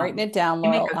 Ooh, I'm writing it down,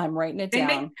 Laurel. I'm writing it they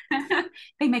down. make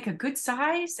they make a good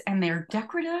size, and they're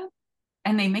decorative,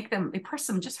 and they press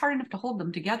them just hard enough to hold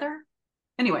them together.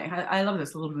 Anyway, I love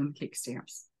those little mooncake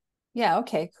stamps. Yeah,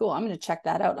 okay, cool. I'm going to check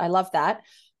that out. I love that.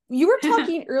 You were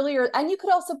talking earlier, and you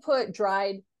could also put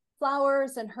dried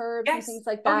flowers and herbs and Yes. things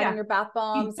like Oh that in yeah. your bath You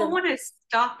bombs. don't want to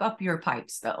stop up your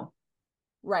pipes though.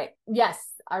 Right. Yes.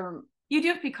 You do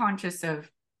have to be conscious of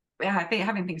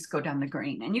having things go down the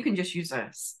drain, and you can just use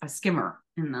a skimmer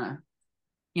in the,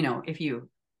 if you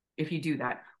do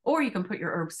that, or you can put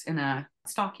your herbs in a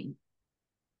stocking.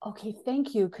 Okay,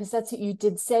 thank you. Because that's what you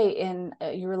did say in,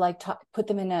 you were like, put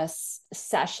them in a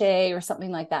sachet or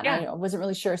something like that. Yeah. And I wasn't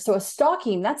really sure. So a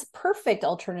stocking, that's perfect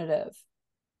alternative.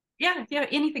 Yeah,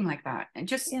 anything like that, and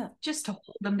just to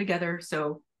hold them together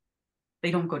so they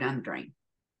don't go down the drain.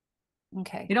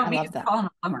 Okay, You don't I need love to that. call on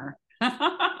a plumber.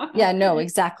 Yeah, no,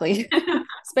 exactly.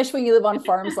 Especially when you live on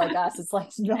farms like us, it's like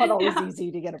not always Yeah.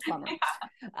 easy to get a plumber.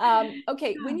 Yeah.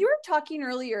 Okay, when you were talking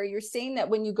earlier, you're saying that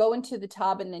when you go into the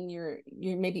tub and then you're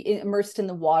maybe immersed in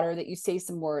the water, that you say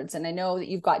some words. And I know that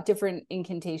you've got different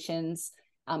incantations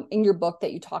in your book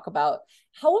that you talk about.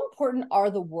 How important are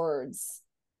the words?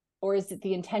 Or is it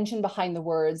the intention behind the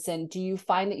words? And do you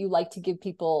find that you like to give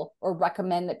people or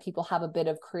recommend that people have a bit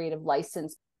of creative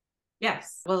license?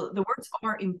 Yes. Well, the words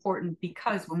are important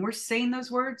because when we're saying those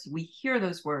words, we hear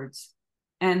those words,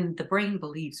 and the brain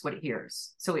believes what it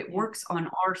hears. So it works on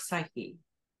our psyche.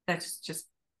 That's just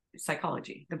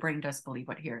psychology. The brain does believe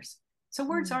what it hears. So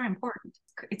words are important.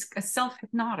 It's a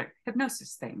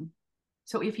hypnosis thing.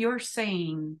 So if you're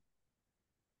saying,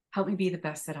 help me be the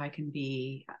best that I can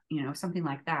be, something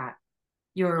like that,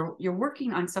 you're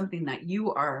working on something that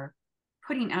you are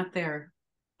putting out there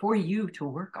for you to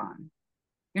work on.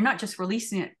 You're not just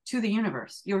releasing it to the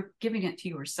universe, you're giving it to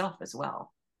yourself as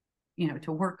well,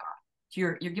 to work on.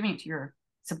 You're giving it to your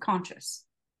subconscious.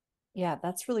 Yeah,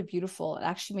 that's really beautiful. It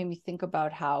actually made me think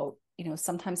about how,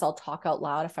 sometimes I'll talk out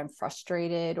loud if I'm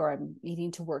frustrated or I'm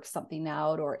needing to work something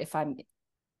out, or if I'm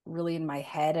really in my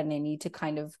head and I need to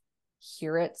kind of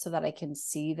hear it so that I can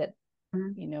see that,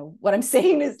 what I'm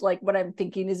saying is like what I'm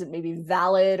thinking isn't maybe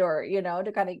valid, or,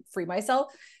 to kind of free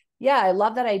myself. Yeah, I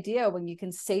love that idea. When you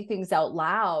can say things out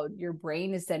loud, your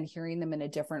brain is then hearing them in a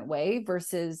different way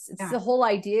versus it's the whole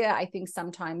idea, I think,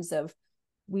 sometimes of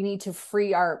we need to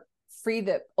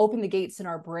open the gates in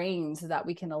our brain so that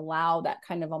we can allow that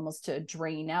kind of almost to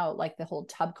drain out, like the whole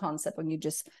tub concept, when you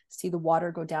just see the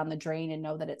water go down the drain and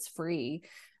know that it's free.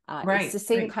 It's the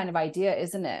same kind of idea,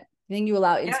 isn't it? Then you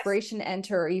allow inspiration to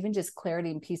enter, or even just clarity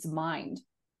and peace of mind.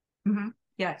 Mm-hmm.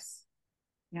 Yes.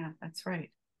 Yeah, that's right.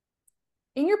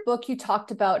 In your book, you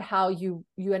talked about how you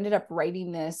ended up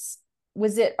writing this.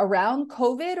 Was it around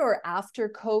COVID or after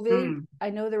COVID?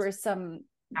 I know there were some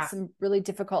really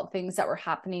difficult things that were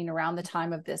happening around the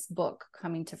time of this book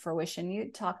coming to fruition. You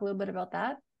talk a little bit about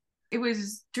that? It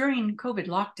was during COVID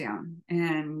lockdown.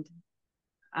 And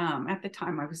at the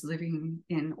time I was living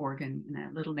in Oregon in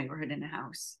a little neighborhood in a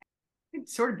house. I'd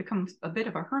sort of become a bit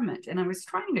of a hermit, and I was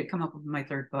trying to come up with my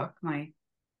third book.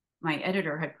 My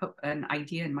editor had put an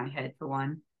idea in my head for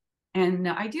one, And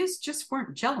ideas just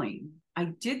weren't gelling. I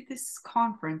did this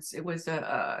conference. It was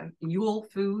a Yule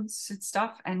Foods and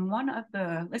stuff. And one of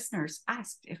the listeners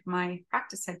asked if my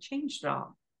practice had changed at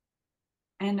all.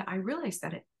 And I realized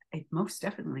that it most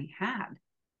definitely had.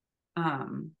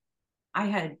 Um,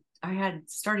 I had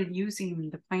started using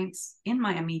the plants in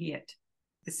my immediate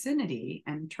vicinity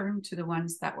and turned to the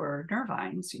ones that were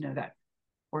nervines, that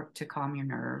work to calm your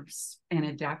nerves, and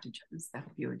adaptogens that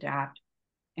help you adapt.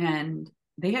 And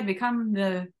they had become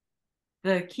the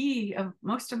key of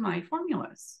most of my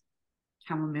formulas: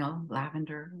 chamomile,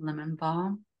 lavender, lemon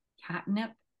balm,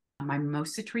 catnip, my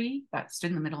mimosa tree that stood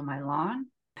in the middle of my lawn,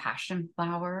 passion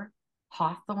flower,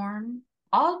 hawthorn,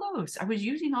 all those. I was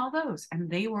using all those, and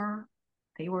they were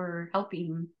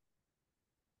helping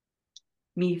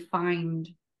me find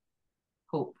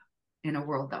hope in a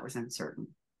world that was uncertain,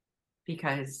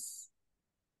 because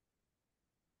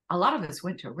a lot of us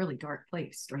went to a really dark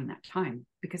place during that time,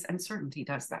 because uncertainty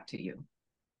does that to you.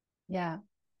 Yeah.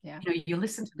 Yeah. You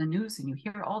listen to the news and you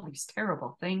hear all these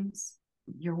terrible things.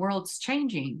 Your world's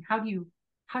changing. How do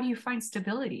you find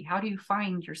stability? How do you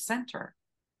find your center?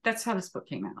 That's how this book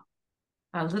came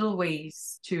out. Little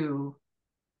ways to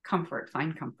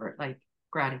find comfort, like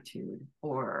gratitude,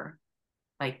 or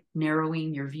like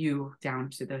narrowing your view down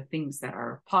to the things that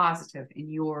are positive in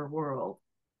your world,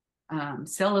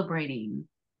 celebrating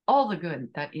all the good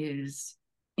that is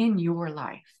in your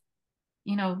life.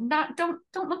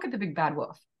 Don't look at the big bad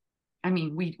wolf. I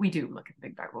mean, we do look at the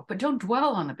big bad wolf, but don't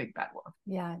dwell on the big bad wolf.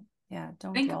 Yeah. Yeah.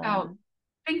 Don't think dwell about on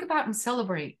think about and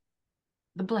celebrate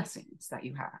the blessings that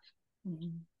you have. it.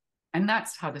 And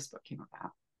that's how this book came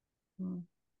about.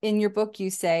 In your book, you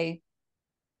say,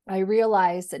 I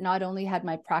realized that not only had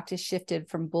my practice shifted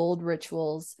from bold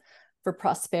rituals for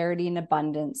prosperity and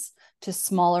abundance to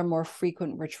smaller, more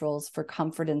frequent rituals for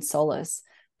comfort and solace,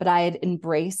 but I had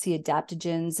embraced the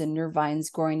adaptogens and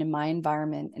nervines growing in my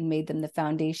environment and made them the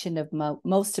foundation of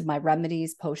most of my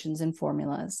remedies, potions, and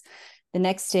formulas. The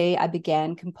next day, I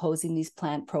began composing these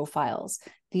plant profiles.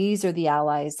 These are the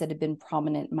allies that have been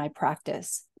prominent in my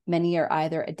practice. Many are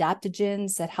either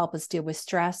adaptogens that help us deal with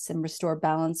stress and restore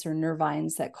balance, or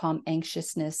nervines that calm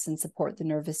anxiousness and support the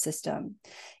nervous system.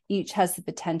 Each has the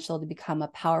potential to become a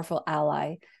powerful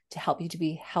ally to help you to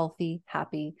be healthy,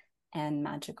 happy, and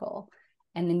magical.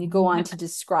 And then you go on to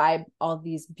describe all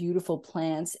these beautiful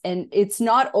plants. And it's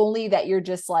not only that you're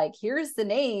just like, here's the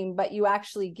name, but you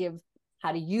actually give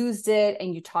how to use it,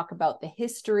 and you talk about the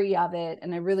history of it.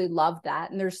 And I really love that.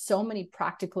 And there's so many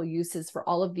practical uses for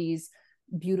all of these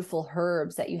beautiful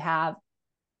herbs that you have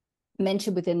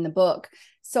mentioned within the book.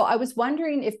 So I was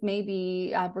wondering if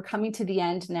maybe we're coming to the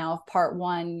end now of part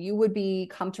one, you would be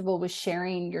comfortable with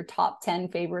sharing your top 10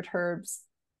 favorite herbs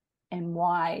and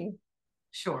why.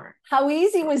 Sure. How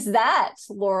easy was that,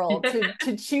 Laurel,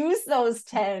 to choose those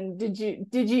 10? Did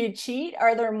you cheat?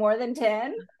 Are there more than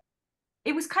 10?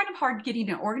 It was kind of hard getting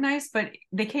it organized, but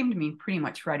they came to me pretty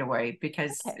much right away,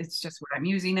 because it's just what I'm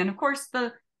using. And of course,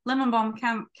 the lemon balm,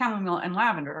 chamomile, and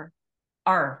lavender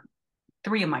are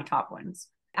three of my top ones.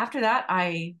 After that,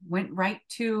 I went right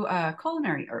to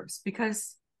culinary herbs,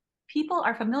 because people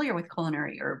are familiar with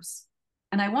culinary herbs.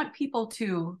 And I want people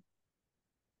to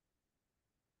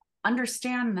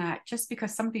understand that just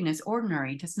because something is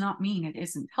ordinary does not mean it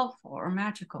isn't helpful or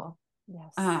magical.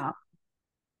 Yes.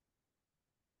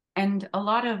 And a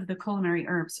lot of the culinary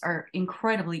herbs are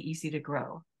incredibly easy to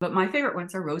grow. But my favorite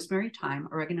ones are rosemary, thyme,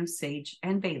 oregano, sage,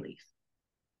 and bay leaf.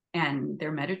 And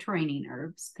they're Mediterranean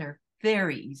herbs. They're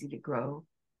very easy to grow.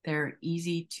 They're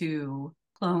easy to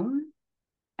clone.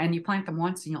 And you plant them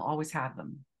once and you'll always have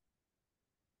them.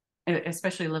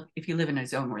 Especially if you live in a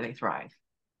zone where they thrive.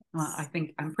 Well,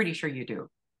 I'm pretty sure you do.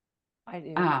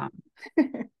 I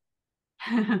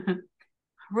do.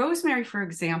 Rosemary, for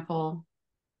example,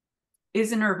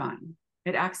 is a nervine.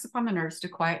 It acts upon the nerves to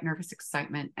quiet nervous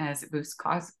excitement as it boosts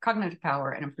cognitive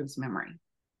power and improves memory.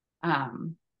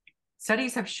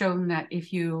 Studies have shown that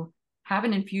if you have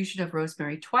an infusion of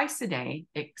rosemary twice a day,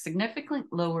 it significantly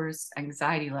lowers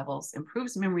anxiety levels,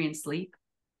 improves memory and sleep.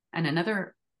 And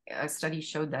another study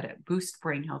showed that it boosts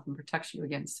brain health and protects you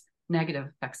against negative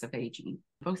effects of aging.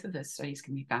 Both of those studies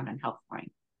can be found on Healthline.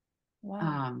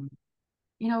 Wow.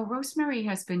 Rosemary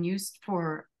has been used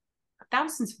for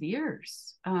thousands of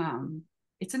years.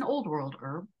 It's an old world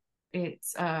herb.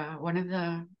 It's one of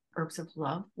the herbs of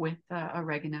love, with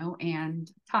oregano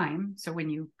and thyme. So when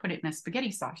you put it in a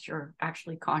spaghetti sauce, you're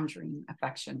actually conjuring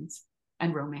affections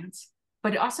and romance.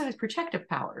 But it also has protective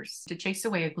powers to chase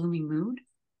away a gloomy mood,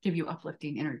 give you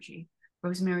uplifting energy.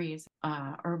 Rosemary is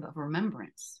a herb of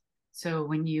remembrance. So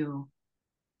when you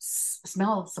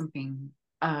smell something,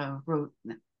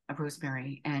 of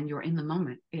rosemary and you're in the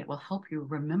moment, it will help you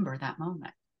remember that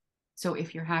moment. So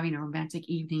if you're having a romantic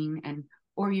evening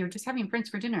or you're just having friends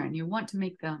for dinner and you want to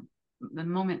make the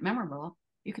moment memorable,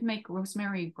 you can make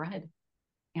rosemary bread.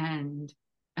 And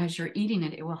as you're eating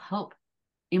it, it will help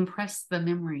impress the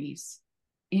memories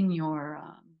in your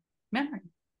memory.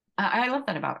 I love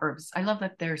that about herbs. I love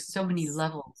that there's so many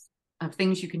levels of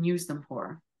things you can use them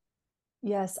for.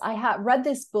 Yes, I have read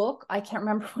this book. I can't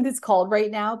remember what it's called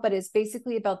right now, but it's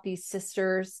basically about these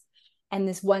sisters. And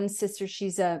this one sister,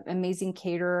 she's an amazing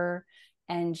caterer,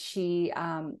 and she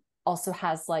also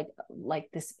has like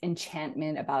this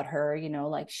enchantment about her,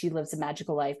 like she lives a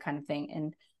magical life kind of thing.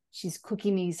 And she's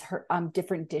cooking these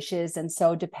different dishes. And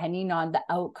so depending on the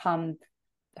outcome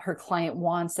her client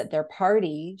wants at their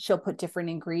party, she'll put different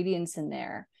ingredients in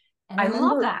there. And I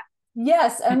love that.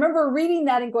 Yes, I remember reading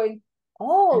that and going,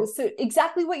 oh, so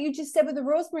exactly what you just said with the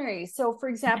rosemary. So for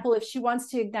example, if she wants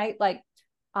to ignite like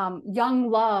young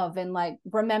love and like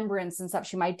remembrance and stuff,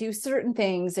 she might do certain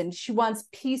things. And she wants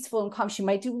peaceful and calm, she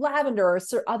might do lavender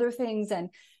or other things. And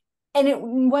it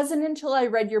wasn't until I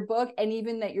read your book, and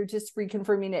even that you're just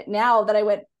reconfirming it now, that I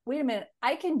went, wait a minute,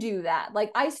 I can do that.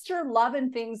 Like I stir love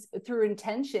and things through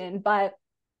intention, but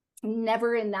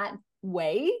never in that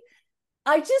way.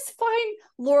 I just find,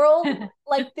 Laurel,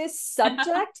 like this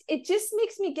subject, it just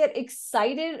makes me get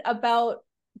excited about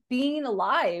being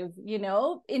alive,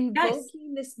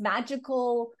 invoking this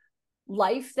magical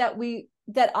life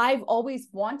that I've always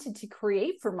wanted to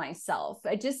create for myself.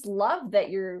 I just love that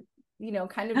you're,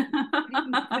 kind of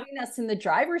putting us in the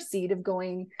driver's seat of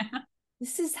going,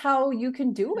 this is how you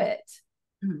can do it.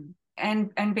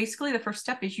 And basically the first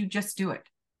step is you just do it.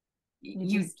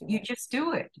 You just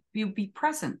do it. You be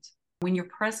present. When you're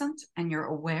present and you're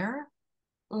aware,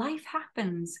 life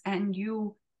happens and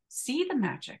you see the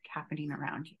magic happening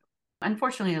around you.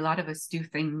 Unfortunately, a lot of us do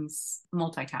things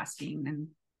multitasking, and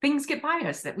things get by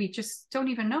us that we just don't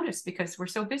even notice because we're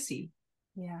so busy.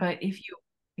 Yeah. But if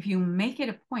you make it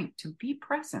a point to be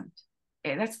present,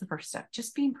 that's the first step,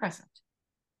 just being present.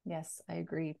 Yes, I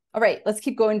agree. All right, let's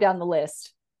keep going down the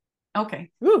list.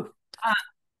 Okay.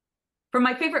 For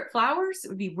my favorite flowers, it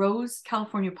would be rose,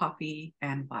 California poppy,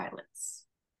 and violets.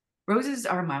 Roses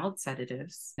are mild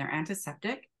sedatives. They're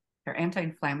antiseptic. They're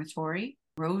anti-inflammatory.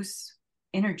 Rose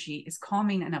energy is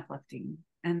calming and uplifting,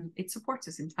 and it supports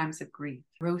us in times of grief.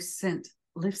 Rose scent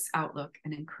lifts outlook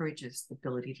and encourages the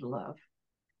ability to love.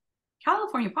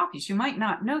 California poppies, you might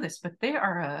not know this, but they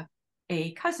are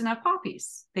a cousin of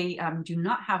poppies. They do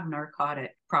not have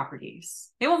narcotic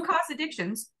properties. They won't cause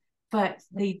addictions, but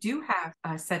they do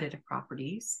have sedative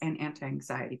properties and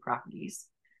anti-anxiety properties.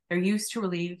 They're used to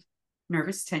relieve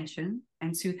nervous tension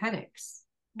and soothe headaches.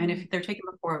 And if they're taken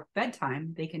before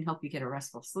bedtime, they can help you get a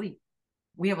restful sleep.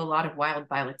 We have a lot of wild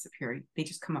violets appearing. They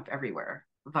just come up everywhere.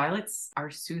 Violets are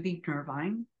soothing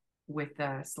nervine with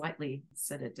slightly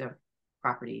sedative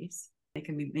properties. They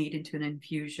can be made into an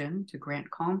infusion to grant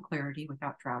calm clarity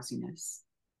without drowsiness.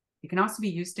 It can also be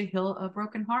used to heal a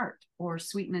broken heart or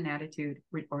sweeten an attitude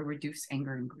or reduce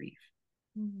anger and grief.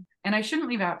 And I shouldn't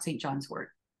leave out St. John's wort.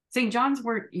 St. John's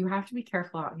wort, you have to be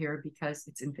careful out here because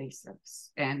it's invasives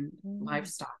and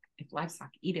livestock. If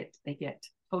livestock eat it, they get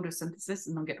photosynthesis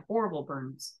and they'll get horrible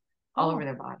burns all over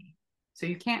their body. So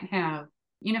you can't have,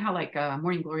 you know how like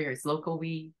morning glory is local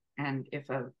weed, and if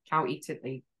a cow eats it,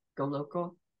 they go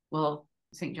local. Well,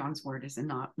 St. John's wort is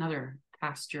another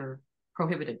pasture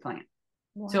prohibited plant.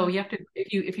 Wow. So you have to,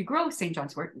 if you grow St.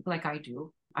 John's wort like I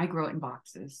do, I grow it in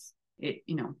boxes. It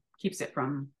keeps it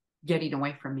from getting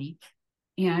away from me,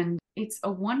 and it's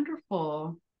a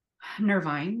wonderful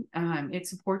nervine. It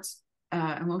supports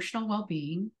emotional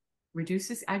well-being,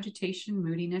 reduces agitation,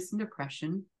 moodiness, and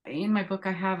depression. In my book,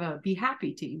 I have a Be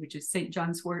Happy tea, which is St.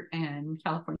 John's wort and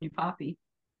California poppy,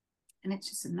 and it's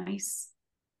just a nice,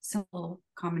 simple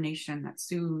combination that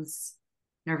soothes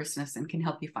nervousness and can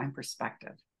help you find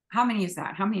perspective. How many is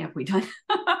that? How many have we done?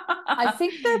 I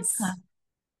think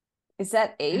is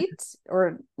that 8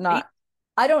 or not?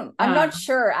 8? I'm not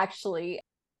sure actually.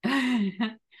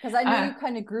 Because I know you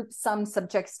kind of group some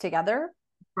subjects together.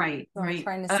 Right. I'm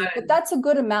trying to see, but that's a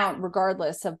good amount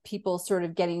regardless of people sort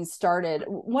of getting started.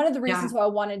 One of the reasons why I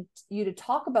wanted you to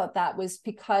talk about that was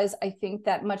because I think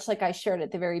that, much like I shared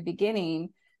at the very beginning,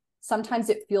 sometimes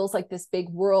it feels like this big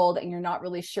world and you're not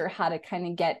really sure how to kind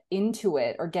of get into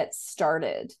it or get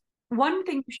started. One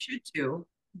thing you should do,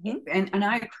 and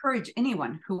I encourage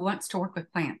anyone who wants to work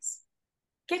with plants,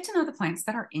 get to know the plants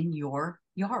that are in your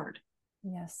yard.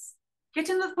 Yes. Get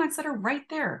to know the plants that are right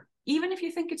there. Even if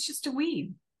you think it's just a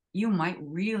weed, you might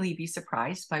really be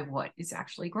surprised by what is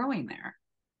actually growing there.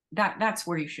 That's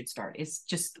where you should start, is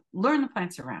just learn the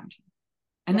plants around you.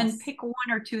 And then Yes. pick one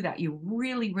or two that you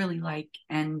really, really like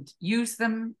and use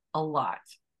them a lot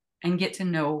and get to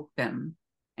know them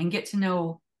and get to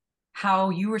know how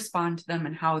you respond to them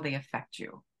and how they affect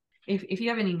you. If you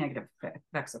have any negative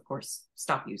effects, of course,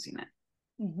 stop using it.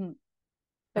 Mm-hmm.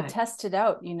 But But test it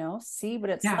out, see what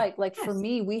it's yeah, like. Like for yes.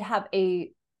 me, we have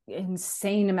a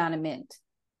insane amount of mint.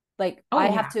 Like I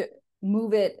Oh, have yeah. to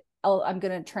move it. I'm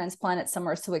going to transplant it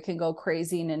somewhere so it can go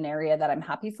crazy in an area that I'm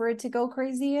happy for it to go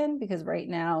crazy in, because right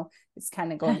now it's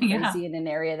kind of going Yeah. crazy in an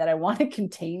area that I want to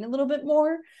contain a little bit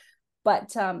more.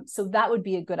 But so that would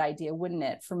be a good idea, wouldn't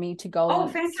it, for me to go Oh,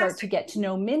 and start to fantastic. get to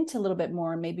know mint a little bit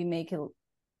more and maybe make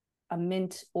a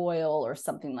mint oil or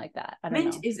something like that. I don't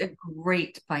Mint know. is a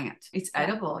great plant. It's Yeah.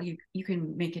 edible. You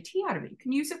can make a tea out of it. You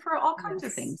can use it for all kinds of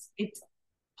Yes. things. It's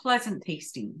pleasant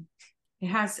tasting. It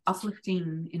has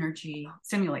uplifting energy,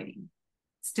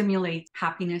 stimulates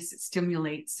happiness, it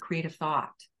stimulates creative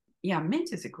thought. Yeah,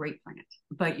 mint is a great plant,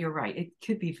 but you're right. It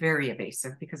could be very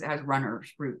evasive because it has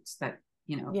runners roots that,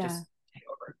 Yeah. just take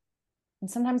over. And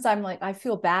sometimes I'm like, I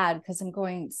feel bad because I'm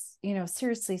going,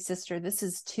 seriously, sister, this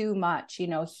is too much.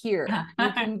 Here,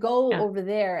 you can go Yeah. over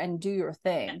there and do your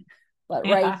thing, but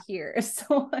right Yeah. here.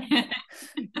 So,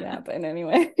 yeah, but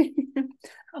anyway.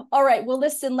 All right. Well,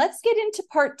 listen, let's get into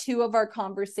part 2 of our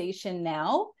conversation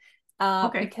now.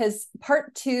 Okay. Because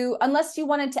part 2, unless you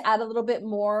wanted to add a little bit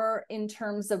more in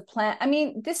terms of plant, I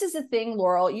mean, this is the thing,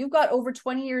 Laurel, you've got over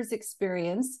 20 years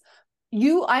experience.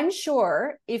 I'm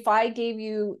sure if I gave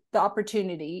you the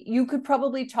opportunity, you could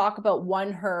probably talk about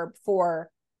one herb for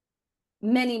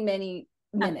many, many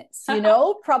minutes,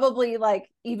 probably like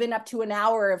even up to an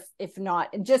hour, if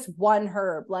not, and just one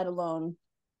herb, let alone,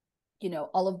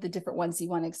 all of the different ones you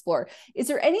want to explore. Is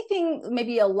there anything,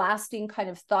 maybe a lasting kind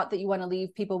of thought that you want to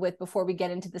leave people with before we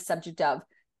get into the subject of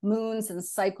moons and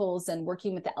cycles and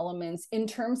working with the elements in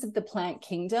terms of the plant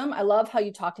kingdom? I love how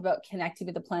you talked about connecting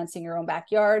with the plants in your own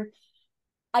backyard.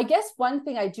 I guess one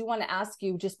thing I do want to ask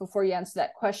you just before you answer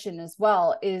that question as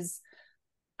well is,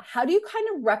 how do you kind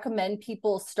of recommend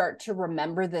people start to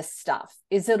remember this stuff?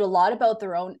 Is it a lot about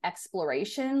their own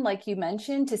exploration, like you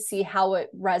mentioned, to see how it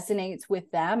resonates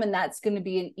with them? And that's going to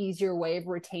be an easier way of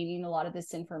retaining a lot of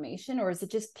this information? Or is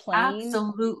it just plain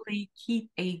Absolutely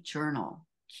keep a journal.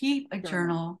 Keep a journal?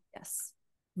 journal. Yes.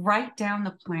 Write down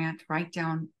the plant, write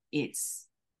down its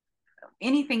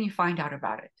anything you find out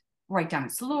about it. Write down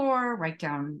its lore, write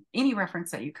down any reference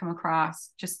that you come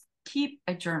across. Just keep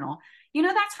a journal.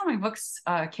 That's how my books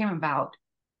came about.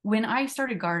 When I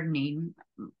started gardening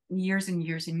years and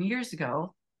years and years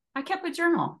ago, I kept a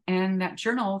journal, and that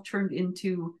journal turned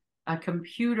into a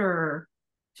computer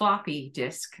floppy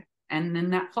disk. And then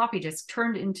that floppy disk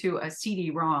turned into a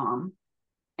CD-ROM.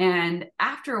 And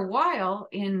after a while,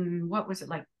 in what was it,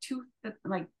 I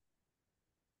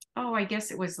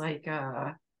guess it was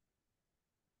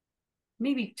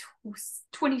maybe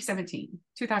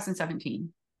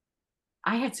 2017,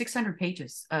 I had 600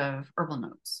 pages of herbal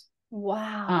notes.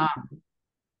 Wow. Um,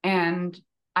 and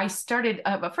I started,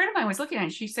 a friend of mine was looking at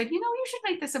it. She said, you should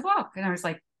make this a book. And I was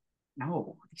like,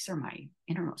 no, these are my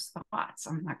innermost thoughts.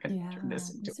 I'm not going to turn Yeah.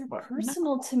 this into These a are book. No.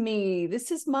 personal to me.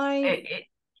 This is my,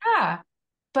 Yeah.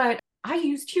 But I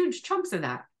used huge chunks of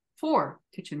that for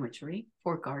kitchen witchery,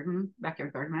 for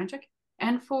backyard garden magic,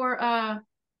 and for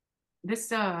this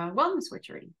wellness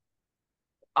witchery.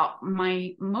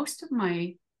 Most of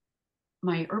my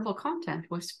herbal content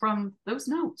was from those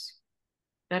notes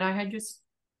that I had just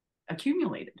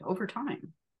accumulated over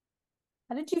time.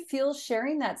 how did you feel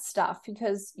sharing that stuff?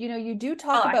 Because, you do Well,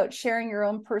 talk about sharing your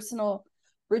own personal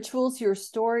rituals, your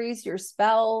stories, your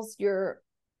spells, your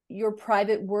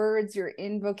private words, your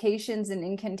invocations and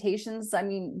incantations. I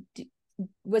mean,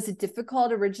 was it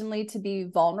difficult originally to be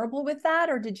vulnerable with that?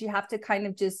 Or did you have to kind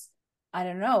of just, I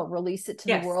don't know, release it to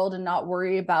the yes. world and not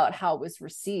worry about how it was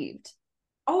received?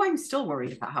 Oh, I'm still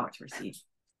worried about how it's received.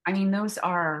 I mean, those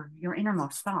are your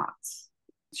innermost thoughts.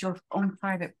 It's your own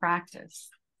private practice.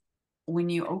 When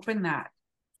you open that,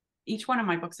 each one of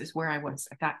my books is where I was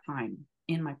at that time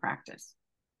in my practice.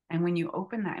 And when you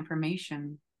open that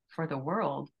information for the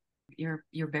world, you're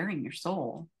bearing your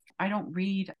soul. I don't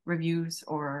read reviews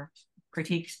or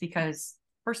critiques because,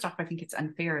 first off, I think it's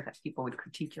unfair that people would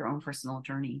critique your own personal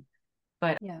journey.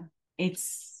 But Yeah,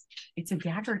 it's a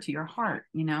dagger to your heart,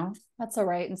 that's all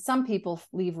right. And some people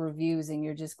leave reviews and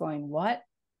you're just going, what?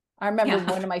 I remember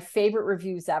Yeah. one of my favorite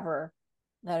reviews ever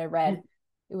that I read.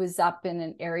 It was up in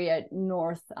an area in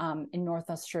North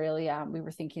Australia. We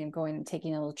were thinking of going and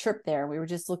taking a little trip there. We were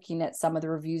just looking at some of the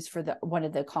reviews for one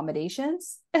of the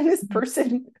accommodations. And this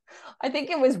person, I think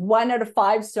it was 1 out of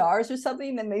 5 stars or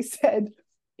something. And they said,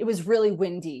 it was really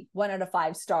windy, 1 out of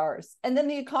 5 stars. And then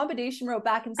the accommodation wrote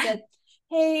back and said,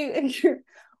 hey,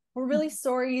 we're really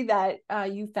sorry that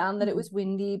you found that it was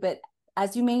windy, but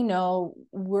as you may know,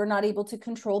 we're not able to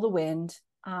control the wind.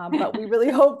 But we really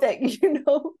hope that,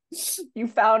 you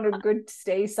found a good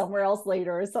stay somewhere else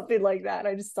later or something like that.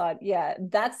 I just thought, yeah,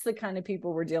 that's the kind of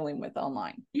people we're dealing with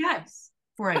online. Yes,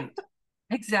 right.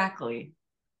 Exactly.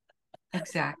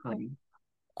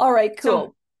 All right, cool.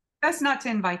 So best not to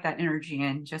invite that energy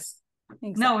in. Just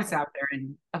know it's out there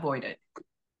and avoid it.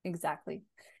 Exactly.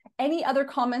 Any other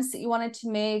comments that you wanted to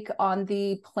make on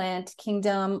the plant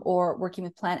kingdom or working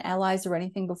with plant allies or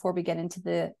anything before we get into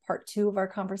the part 2 of our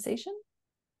conversation?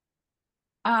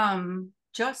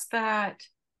 Just that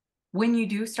when you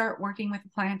do start working with a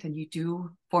plant and you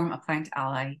do form a plant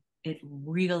ally, it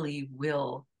really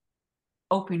will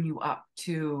open you up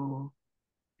to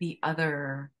the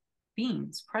other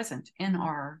beings present in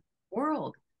our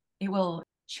world. It will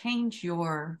change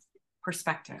your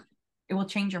perspective. It will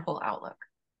change your whole outlook.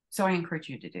 So I encourage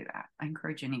you to do that. I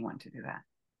encourage anyone to do that.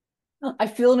 I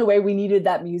feel in a way we needed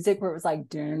that music where it was like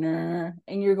dinner,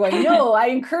 and you're going, no, I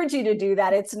encourage you to do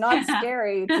that. It's not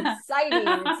scary. It's exciting.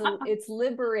 It's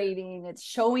liberating. It's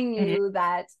showing you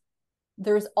that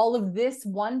there's all of this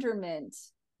wonderment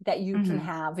that you can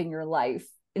have in your life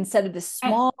instead of this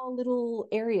small little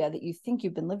area that you think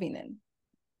you've been living in.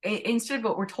 Instead of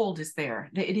what we're told is there.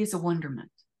 It is a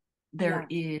wonderment. There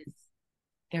is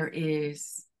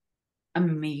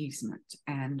amazement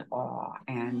and awe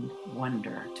and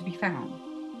wonder to be found.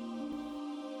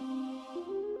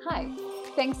 Hi,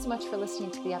 thanks so much for listening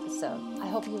to the episode. I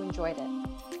hope you enjoyed it.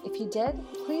 If you did,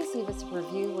 please leave us a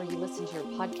review where you listen to your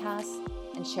podcast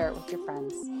and share it with your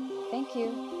friends. Thank you.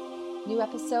 New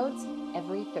episodes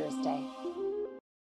every Thursday.